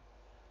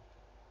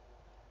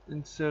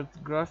insert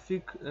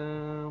graphic.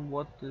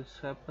 What is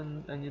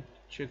happened? I need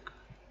to check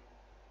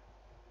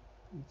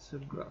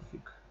insert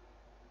graphic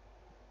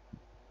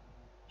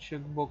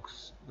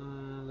checkbox.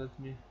 Let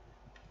me.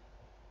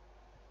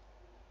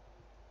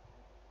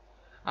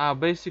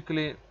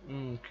 Basically,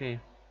 okay.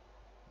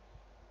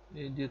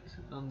 Edit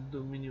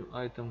undo menu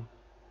item.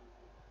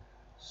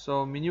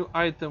 So menu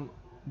item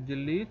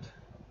delete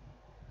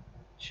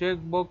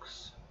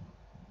checkbox.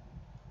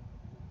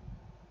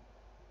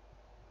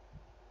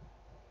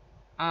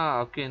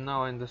 Okay,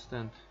 now I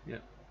understand. Yeah,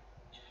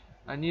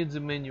 I need the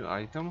menu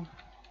item,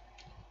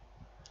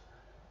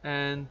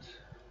 and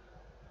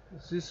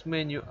this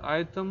menu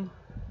item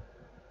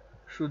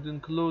should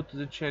include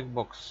the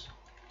checkbox.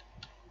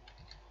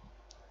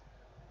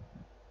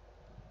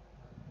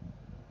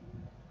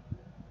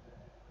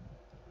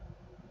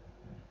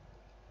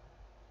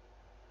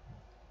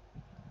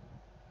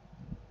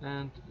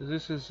 And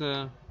this is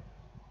a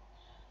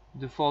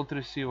default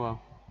receiver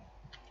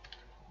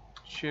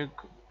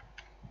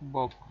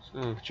checkbox,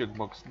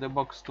 checkbox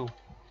debox2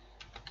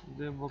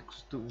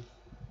 debox2.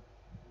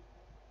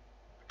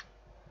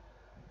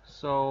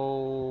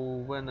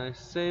 So when I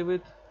save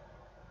it,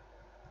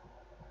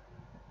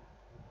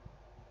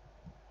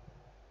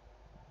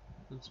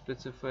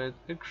 specified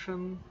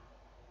action,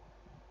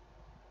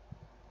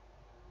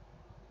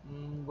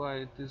 why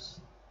it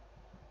is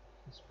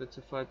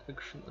specified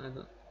action, I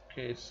don't.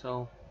 Okay,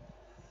 so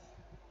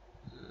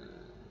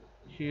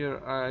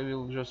here I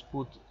will just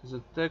put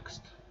the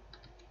text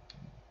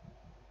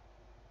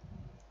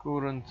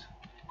current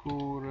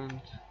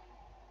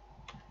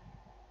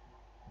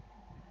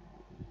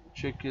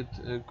check it,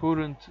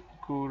 current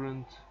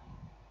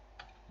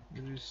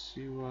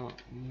receiver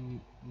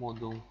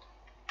model,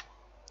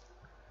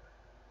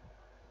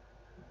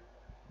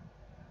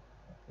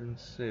 and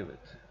save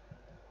it.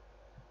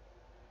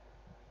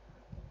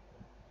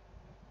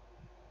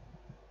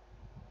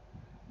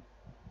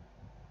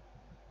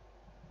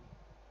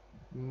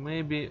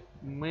 Maybe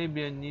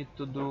I need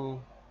to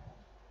do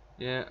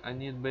Yeah, I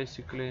need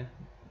basically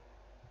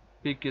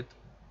pick it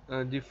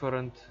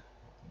different.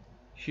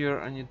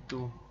 Here I need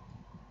to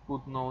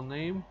put no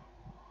name,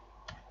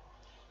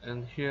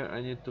 and here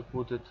I need to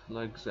put it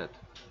like that.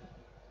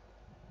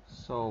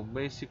 So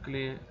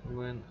basically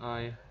when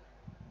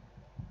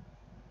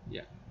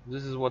yeah,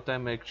 this is what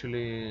I'm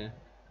actually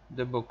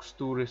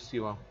debox2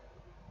 receiver.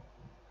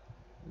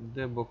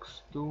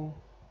 Debox2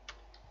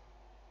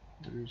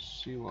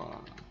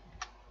 receiver.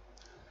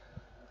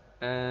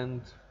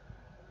 And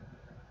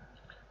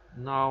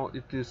now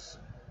it is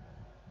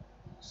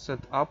set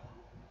up.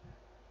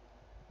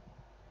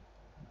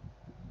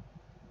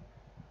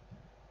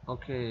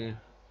 Okay,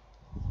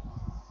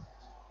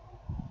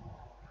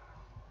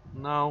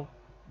 now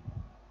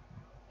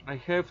I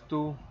have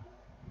to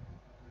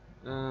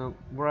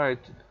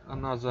write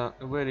another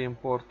very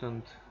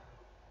important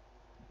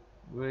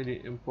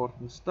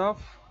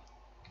stuff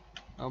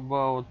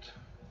about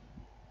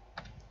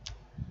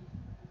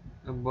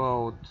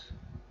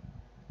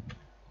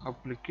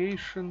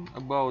application,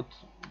 about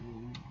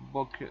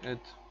Bucket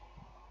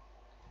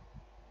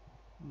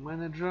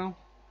Manager.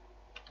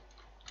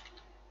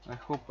 I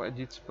hope I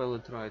did spell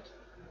it right.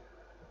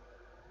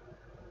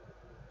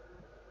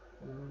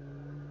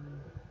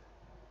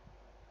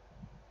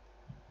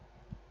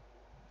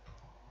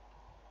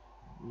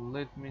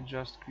 Let me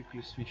just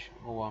quickly switch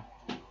over.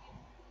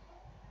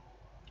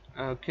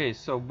 Okay,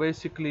 so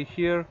basically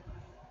here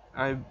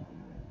I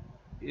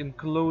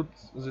include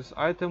this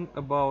item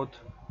about,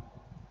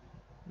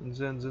 and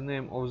then the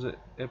name of the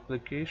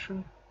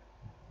application,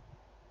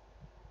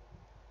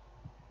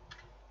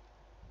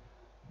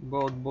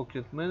 about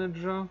Bucket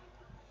Manager.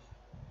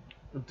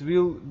 It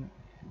will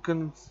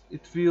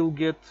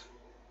get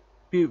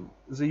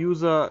the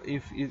user,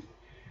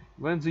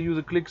 when the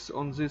user clicks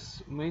on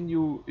this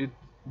menu, it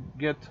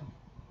get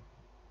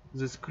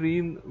the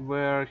screen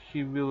where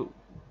he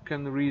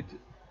can read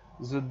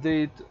the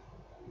date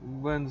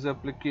when the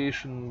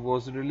application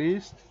was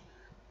released,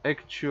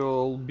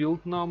 actual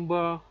build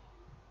number,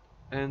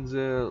 and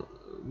the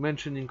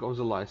mentioning of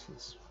the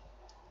license.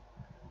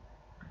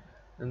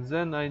 And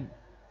then I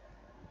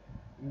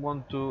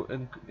want to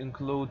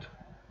include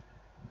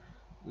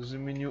the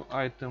menu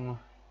item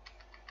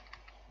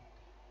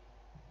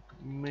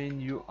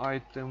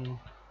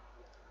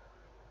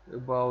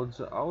about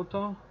the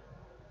authors.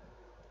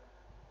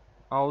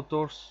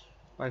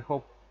 I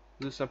hope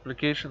this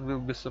application will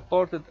be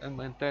supported and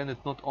maintained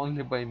not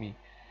only by me,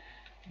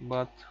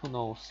 but who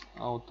knows,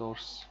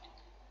 authors.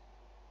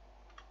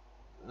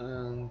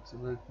 And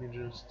let me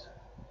just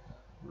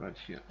write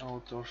here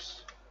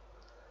authors.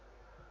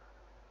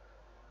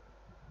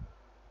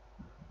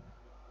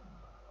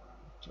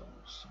 I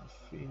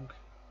think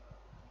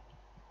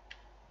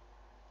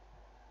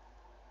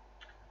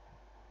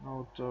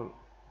author,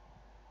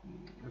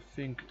 I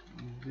think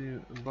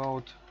the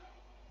about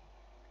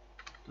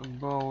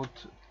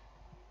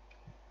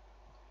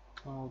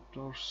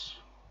authors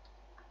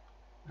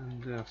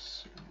and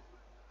this,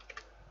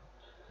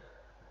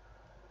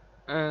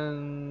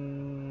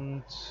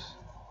 and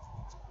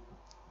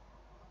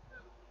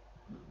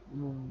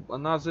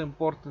another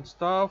important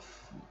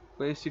stuff,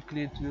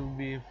 basically it will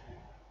be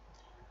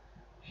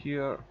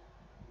here.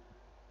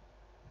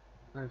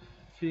 I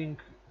think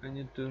I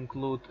need to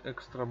include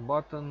extra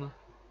button,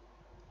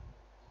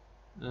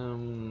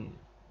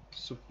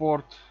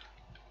 support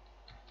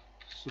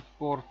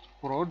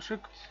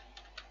project,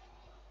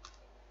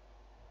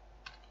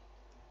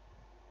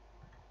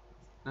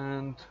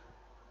 and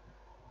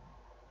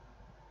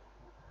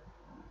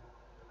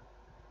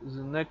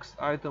the next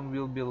item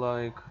will be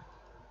like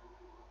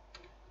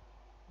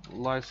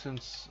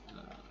license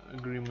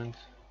agreement.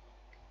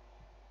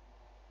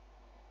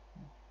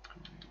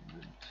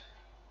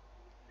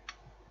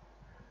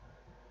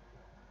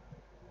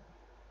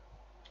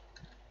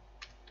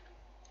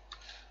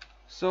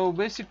 So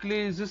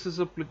basically this is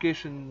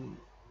application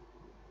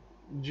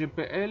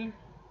GPL,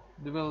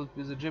 developed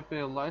with a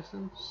GPL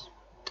license.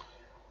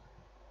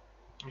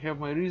 I have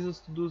my reasons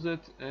to do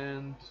that,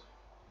 and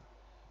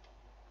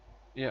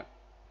yeah.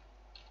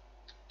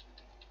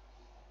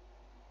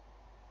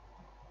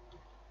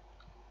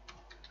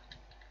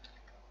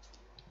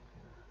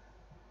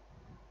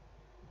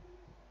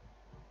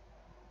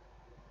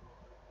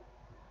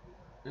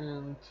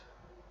 And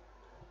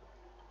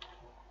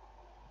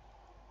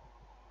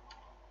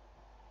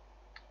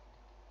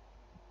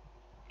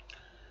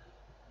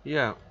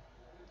yeah,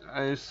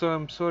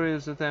 I'm sorry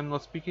that I'm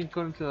not speaking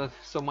currently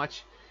so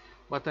much,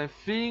 but I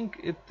think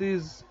it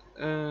is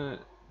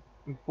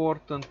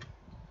important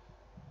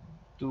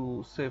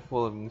to say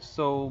following.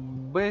 So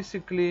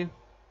basically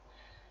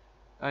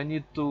I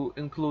need to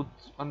include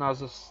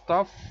another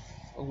stuff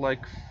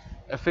like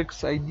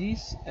FX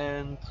IDs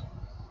and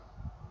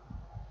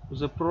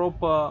the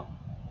proper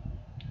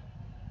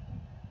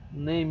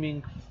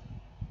naming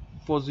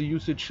for the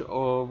usage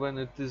or when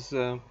it is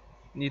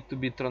need to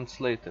be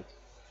translated.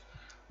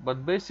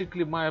 But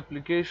basically my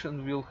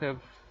application will have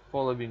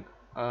following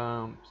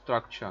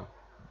structure.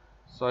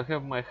 So I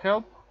have my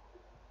help,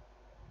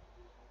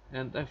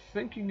 and I'm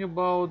thinking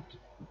about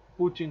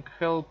putting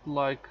help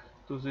like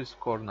to this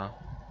corner.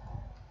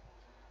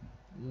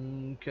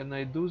 Can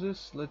I do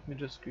this? Let me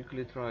just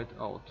quickly try it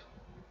out.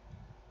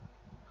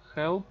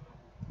 Help,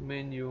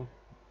 menu,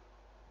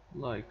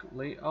 like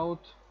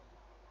layout,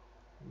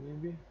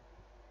 maybe.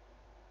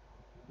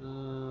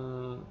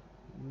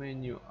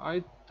 Menu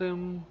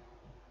item,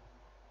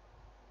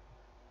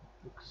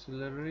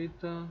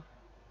 accelerator,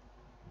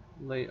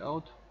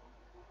 layout.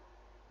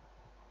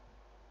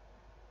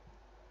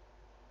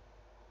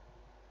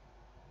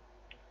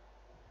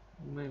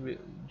 Maybe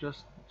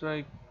just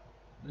try.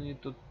 I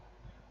need to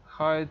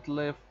hide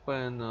left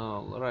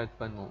panel, right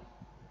panel.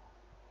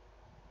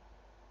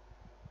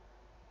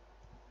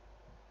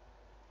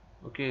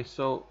 Okay,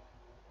 so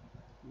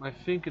I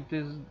think it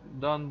is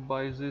done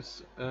by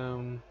this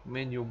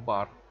menu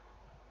bar.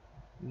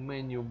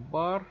 Menu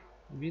bar,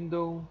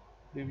 window,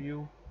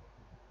 preview,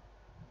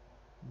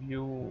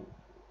 view.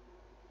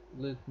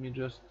 Let me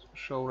just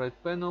show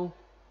right panel,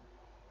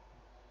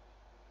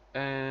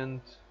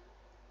 and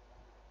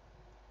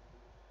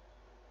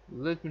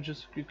let me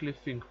just quickly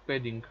think.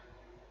 Padding.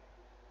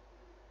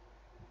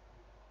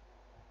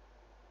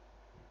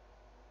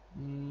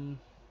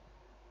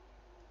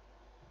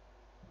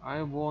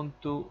 I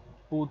want to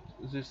put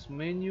this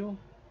menu,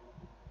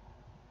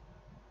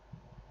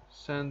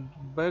 send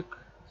back,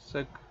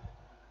 sec,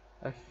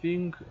 I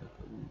think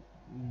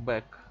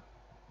back.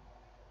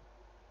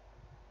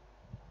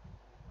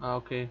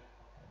 Okay,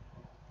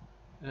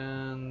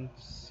 and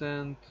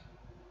send,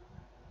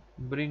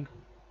 bring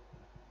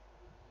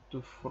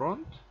to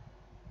front.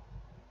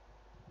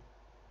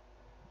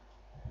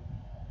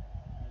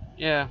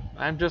 Yeah,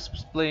 I'm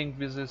just playing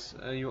with this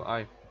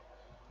UI.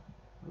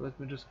 Let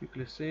me just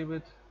quickly save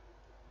it.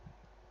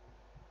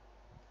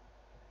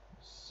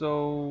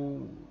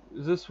 So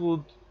this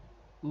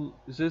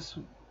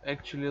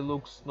actually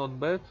looks not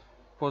bad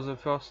for the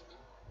first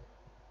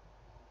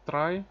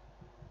try,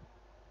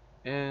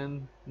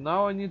 and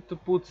now I need to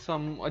put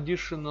some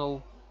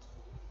additional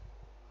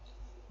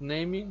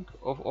naming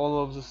of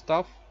all of the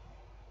stuff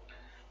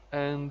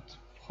and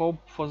hope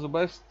for the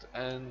best,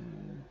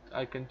 and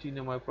I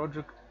continue my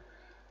project.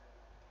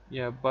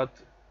 Yeah, but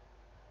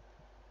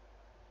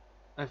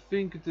I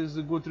think it is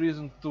a good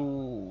reason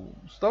to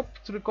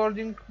stop the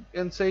recording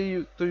and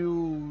say to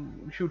you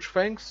huge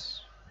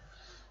thanks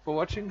for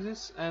watching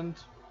this, and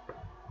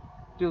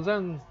till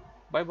then,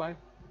 bye bye.